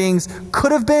human beings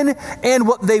could have been and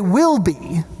what they will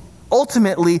be,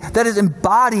 ultimately, that is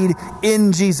embodied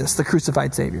in Jesus, the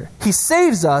crucified Savior. He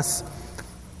saves us,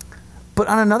 but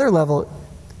on another level,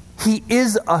 he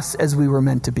is us as we were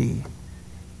meant to be.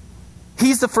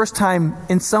 He's the first time,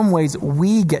 in some ways,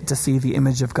 we get to see the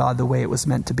image of God the way it was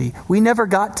meant to be. We never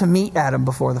got to meet Adam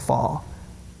before the fall.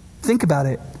 Think about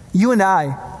it. You and I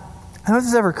don't know if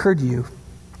this ever occurred to you.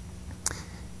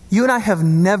 You and I have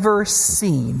never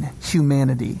seen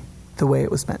humanity the way it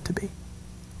was meant to be.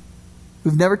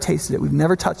 We've never tasted it. We've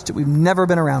never touched it. We've never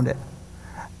been around it.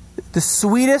 The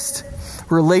sweetest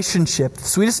relationship, the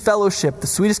sweetest fellowship, the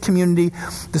sweetest community,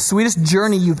 the sweetest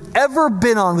journey you've ever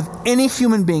been on with any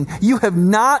human being, you have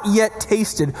not yet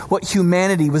tasted what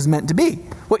humanity was meant to be,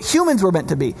 what humans were meant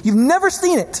to be. You've never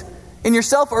seen it in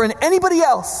yourself or in anybody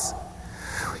else.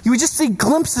 You would just see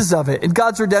glimpses of it in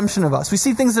God's redemption of us. We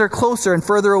see things that are closer and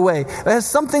further away. It has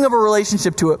something of a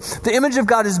relationship to it. The image of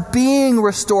God is being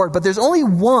restored, but there's only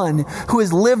one who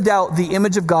has lived out the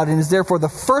image of God and is therefore the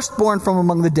firstborn from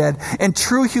among the dead and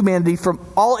true humanity from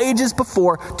all ages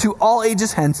before to all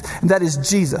ages hence, and that is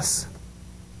Jesus.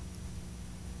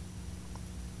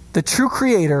 The true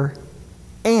creator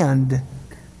and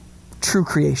true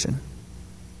creation.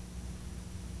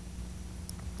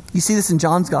 You see this in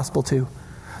John's gospel too.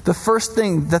 The first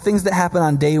thing, the things that happen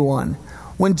on day one.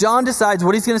 When John decides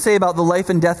what he's going to say about the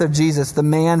life and death of Jesus, the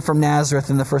man from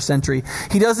Nazareth in the first century,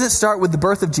 he doesn't start with the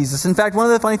birth of Jesus. In fact, one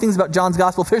of the funny things about John's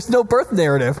gospel, there's no birth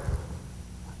narrative.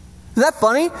 Isn't that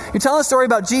funny? You're telling a story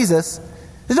about Jesus,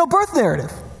 there's no birth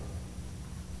narrative.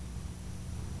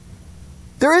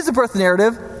 There is a birth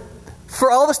narrative for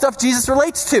all the stuff Jesus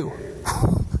relates to.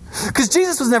 Because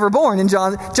Jesus was never born. And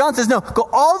John says, no, go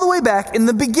all the way back in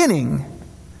the beginning.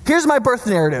 Here's my birth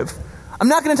narrative. I'm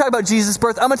not going to talk about Jesus'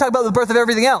 birth. I'm going to talk about the birth of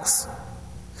everything else.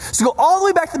 So go all the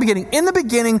way back to the beginning. In the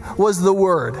beginning was the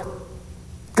Word.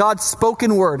 God's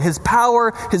spoken word. His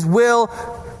power, His will.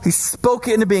 He spoke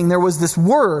it into being. There was this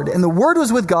Word. And the Word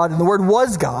was with God. And the Word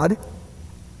was God.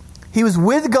 He was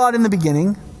with God in the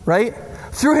beginning. Right?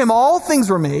 Through Him all things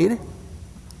were made.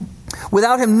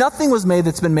 Without Him nothing was made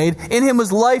that's been made. In Him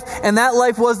was life, and that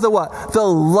life was the what? The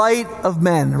light of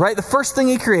men, right? The first thing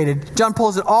He created. John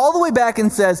pulls it all the way back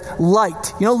and says,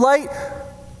 light. You know, light?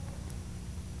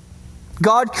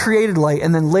 God created light,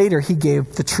 and then later He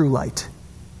gave the true light.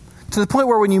 To the point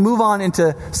where when you move on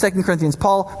into 2 Corinthians,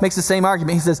 Paul makes the same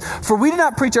argument. He says, for we do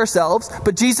not preach ourselves,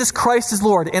 but Jesus Christ is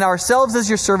Lord, and ourselves as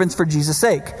your servants for Jesus'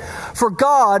 sake. For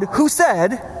God, who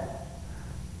said,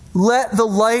 let the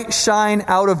light shine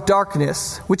out of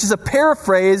darkness, which is a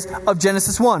paraphrase of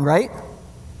Genesis 1, right?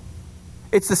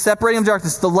 It's the separating of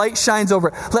darkness. The light shines over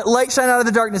it. Let light shine out of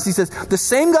the darkness. He says, the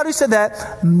same God who said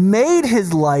that made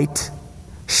His light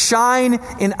shine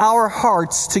in our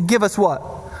hearts to give us what?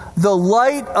 The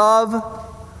light of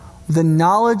the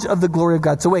knowledge of the glory of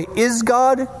God. So wait, is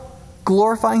God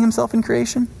glorifying Himself in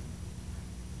creation?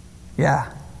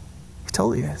 Yeah, He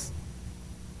totally is.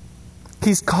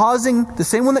 He's causing, the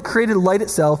same one that created light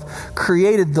itself,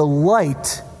 created the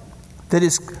light that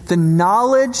is the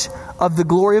knowledge of the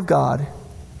glory of God.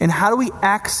 And how do we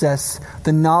access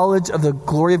the knowledge of the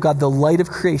glory of God, the light of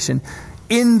creation,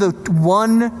 in the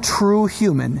one true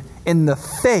human, in the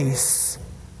face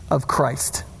of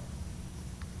Christ?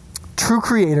 True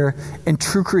creator and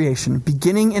true creation,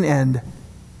 beginning and end.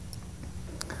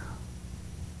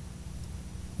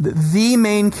 The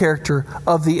main character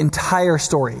of the entire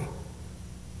story.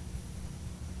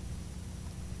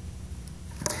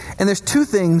 And there's two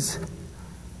things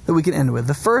that we can end with.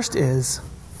 The first is,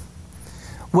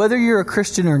 whether you're a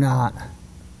Christian or not,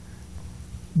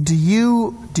 do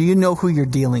you know who you're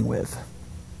dealing with?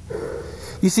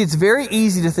 You see, it's very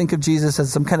easy to think of Jesus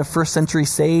as some kind of first century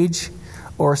sage,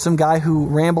 or some guy who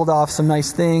rambled off some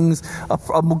nice things,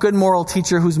 a good moral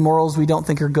teacher whose morals we don't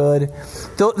think are good,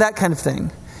 that kind of thing.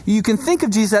 You can think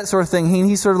of Jesus that sort of thing.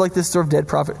 He's sort of like this sort of dead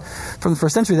prophet from the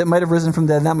first century that might have risen from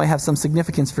the dead, and that might have some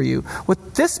significance for you.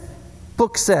 What this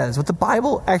book says, what the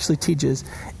Bible actually teaches,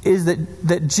 is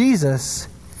that Jesus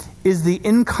is the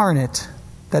incarnate,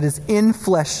 that is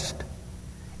in-fleshed,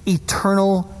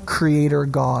 eternal creator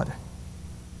God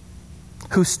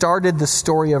who started the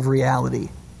story of reality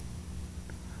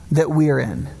that we are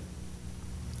in.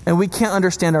 And we can't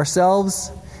understand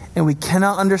ourselves, and we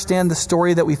cannot understand the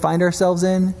story that we find ourselves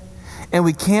in, and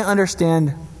we can't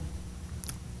understand,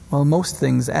 well, most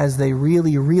things as they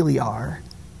really, really are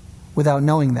without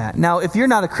knowing that. Now, if you're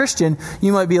not a Christian,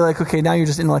 you might be like, okay, now you're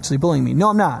just intellectually bullying me. No,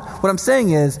 I'm not. What I'm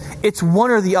saying is, it's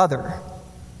one or the other.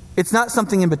 It's not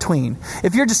something in between.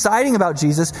 If you're deciding about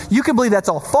Jesus, you can believe that's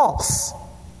all false.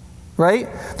 Right?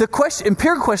 The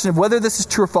empirical question of whether this is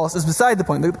true or false is beside the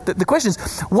point. The question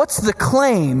is, what's the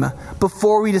claim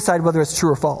before we decide whether it's true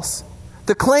or false?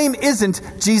 The claim isn't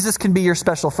Jesus can be your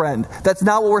special friend. That's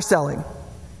not what we're selling.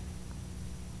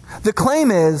 The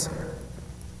claim is,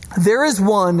 there is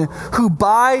one who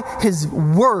by His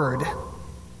word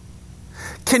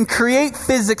can create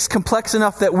physics complex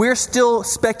enough that we're still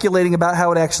speculating about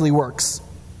how it actually works.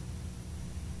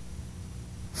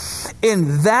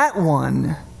 And that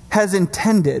one has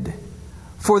intended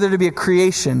for there to be a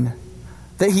creation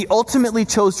that He ultimately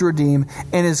chose to redeem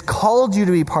and has called you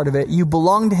to be part of it. You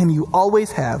belong to Him. You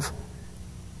always have.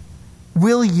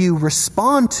 Will you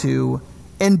respond to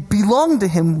and belong to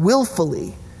Him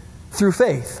willfully through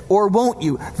faith? Or won't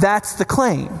you? That's the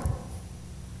claim.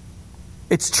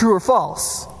 It's true or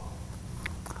false.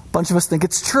 A bunch of us think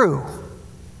it's true.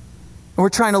 And we're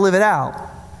trying to live it out.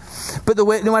 But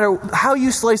no matter how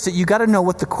you slice it, you got to know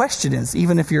what the question is,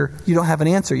 even if you don't have an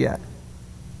answer yet.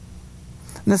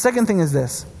 And the second thing is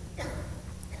this.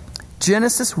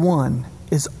 Genesis 1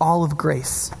 is all of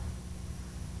grace.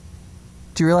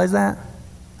 Do you realize that?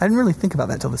 I didn't really think about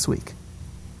that till this week.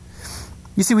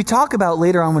 You see, we talk about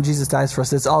later on when Jesus dies for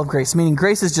us, it's all of grace, meaning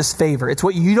grace is just favor. It's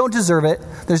what you don't deserve it.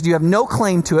 You have no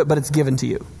claim to it, but it's given to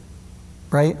you.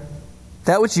 Right?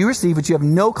 That which you receive, which you have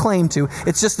no claim to,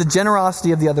 it's just the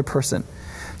generosity of the other person.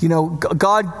 You know,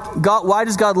 God, why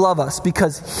does God love us?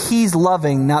 Because He's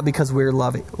loving, not because we're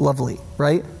lovely,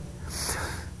 right?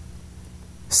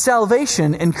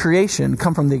 Salvation and creation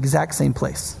come from the exact same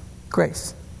place.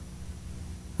 Grace.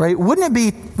 Right? Wouldn't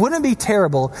it be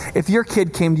terrible if your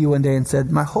kid came to you one day and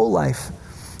said, my whole life,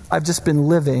 I've just been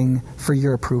living for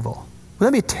your approval?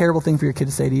 Wouldn't that be a terrible thing for your kid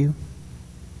to say to you?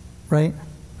 Right?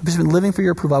 I've just been living for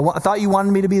your approval. I thought you wanted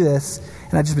me to be this,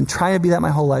 and I've just been trying to be that my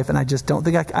whole life, and I just don't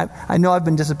think I know I've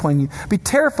been disappointing you. It'd be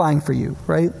terrifying for you,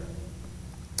 right?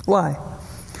 Why?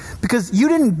 Because you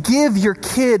didn't give your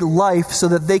kid life so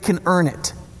that they can earn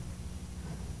it.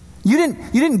 You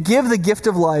didn't give the gift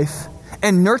of life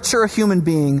and nurture a human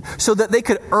being so that they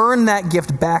could earn that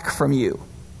gift back from you.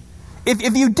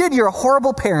 If you did, you're a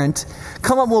horrible parent.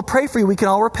 Come on, we'll pray for you. We can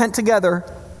all repent together,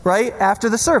 right, after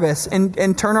the service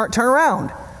and turn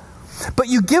around. But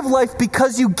you give life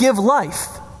because you give life.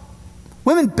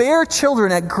 Women bear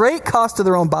children at great cost to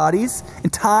their own bodies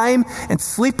and time and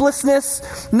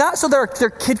sleeplessness, not so their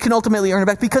kid can ultimately earn it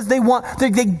back, because they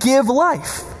give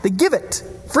life. They give it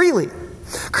freely.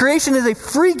 Creation is a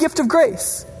free gift of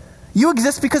grace. You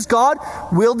exist because God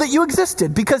willed that you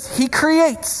existed, because he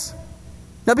creates.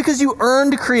 Not because you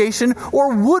earned creation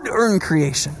or would earn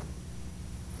creation.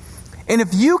 And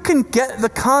if you can get the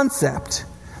concept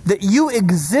that you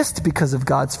exist because of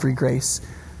God's free grace,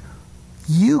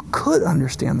 you could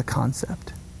understand the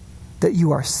concept that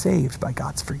you are saved by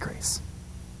God's free grace.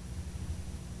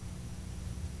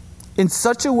 In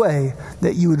such a way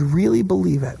that you would really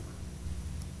believe it.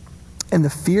 And the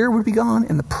fear would be gone,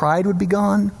 and the pride would be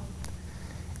gone,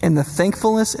 and the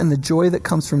thankfulness and the joy that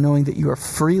comes from knowing that you are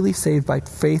freely saved by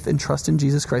faith and trust in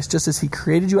Jesus Christ. Just as he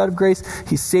created you out of grace,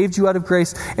 he saved you out of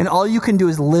grace, and all you can do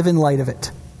is live in light of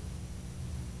it.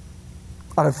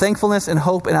 Out of thankfulness and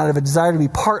hope, and out of a desire to be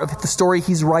part of the story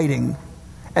he's writing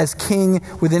as king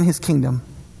within his kingdom,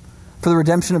 for the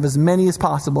redemption of as many as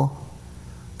possible,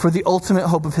 for the ultimate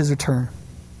hope of his return.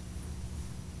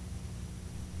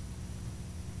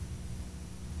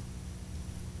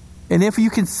 And if you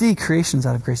can see creation's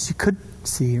out of grace, you could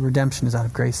see redemption is out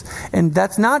of grace. And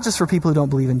that's not just for people who don't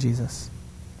believe in Jesus.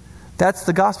 That's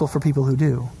the gospel for people who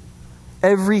do.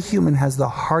 Every human has the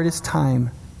hardest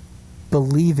time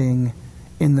believing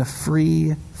in the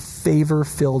free,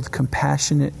 favor-filled,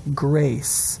 compassionate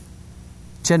grace,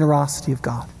 generosity of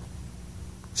God.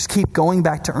 Just keep going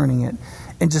back to earning it.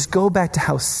 And just go back to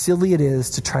how silly it is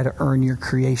to try to earn your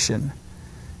creation.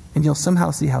 And you'll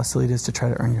somehow see how silly it is to try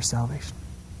to earn your salvation.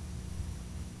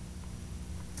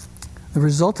 The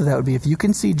result of that would be, if you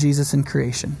can see Jesus in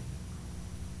creation,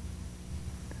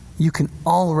 you can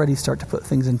already start to put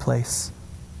things in place,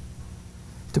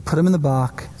 to put them in the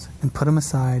box and put them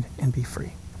aside and be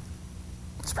free.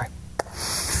 Let's pray.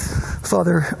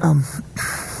 Father,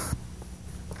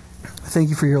 thank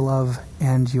you for your love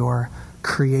and your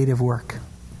creative work.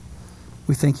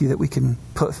 We thank you that we can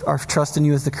put our trust in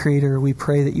you as the creator. We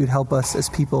pray that you'd help us as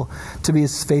people to be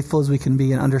as faithful as we can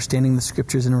be in understanding the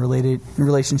scriptures in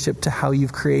relationship to how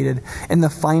you've created and the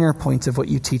finer points of what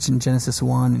you teach in Genesis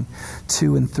 1 and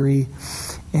 2 and 3.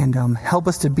 And help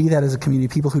us to be that as a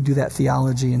community, people who do that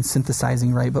theology and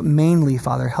synthesizing right. But mainly,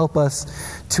 Father, help us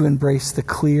to embrace the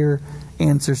clear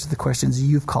answers to the questions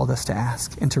you've called us to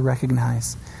ask, and to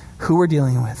recognize who we're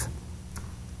dealing with,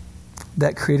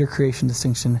 that creator-creation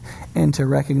distinction, and to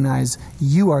recognize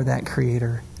you are that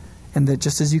creator, and that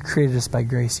just as you created us by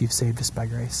grace, you've saved us by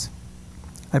grace.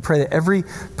 I pray that every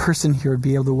person here would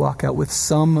be able to walk out with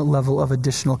some level of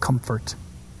additional comfort,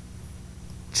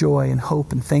 joy and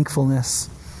hope and thankfulness,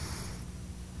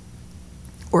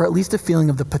 or at least a feeling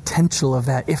of the potential of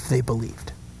that if they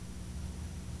believed,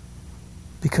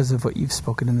 because of what you've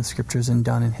spoken in the scriptures and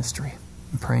done in history.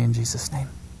 I pray in Jesus' name.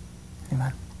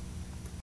 Amen.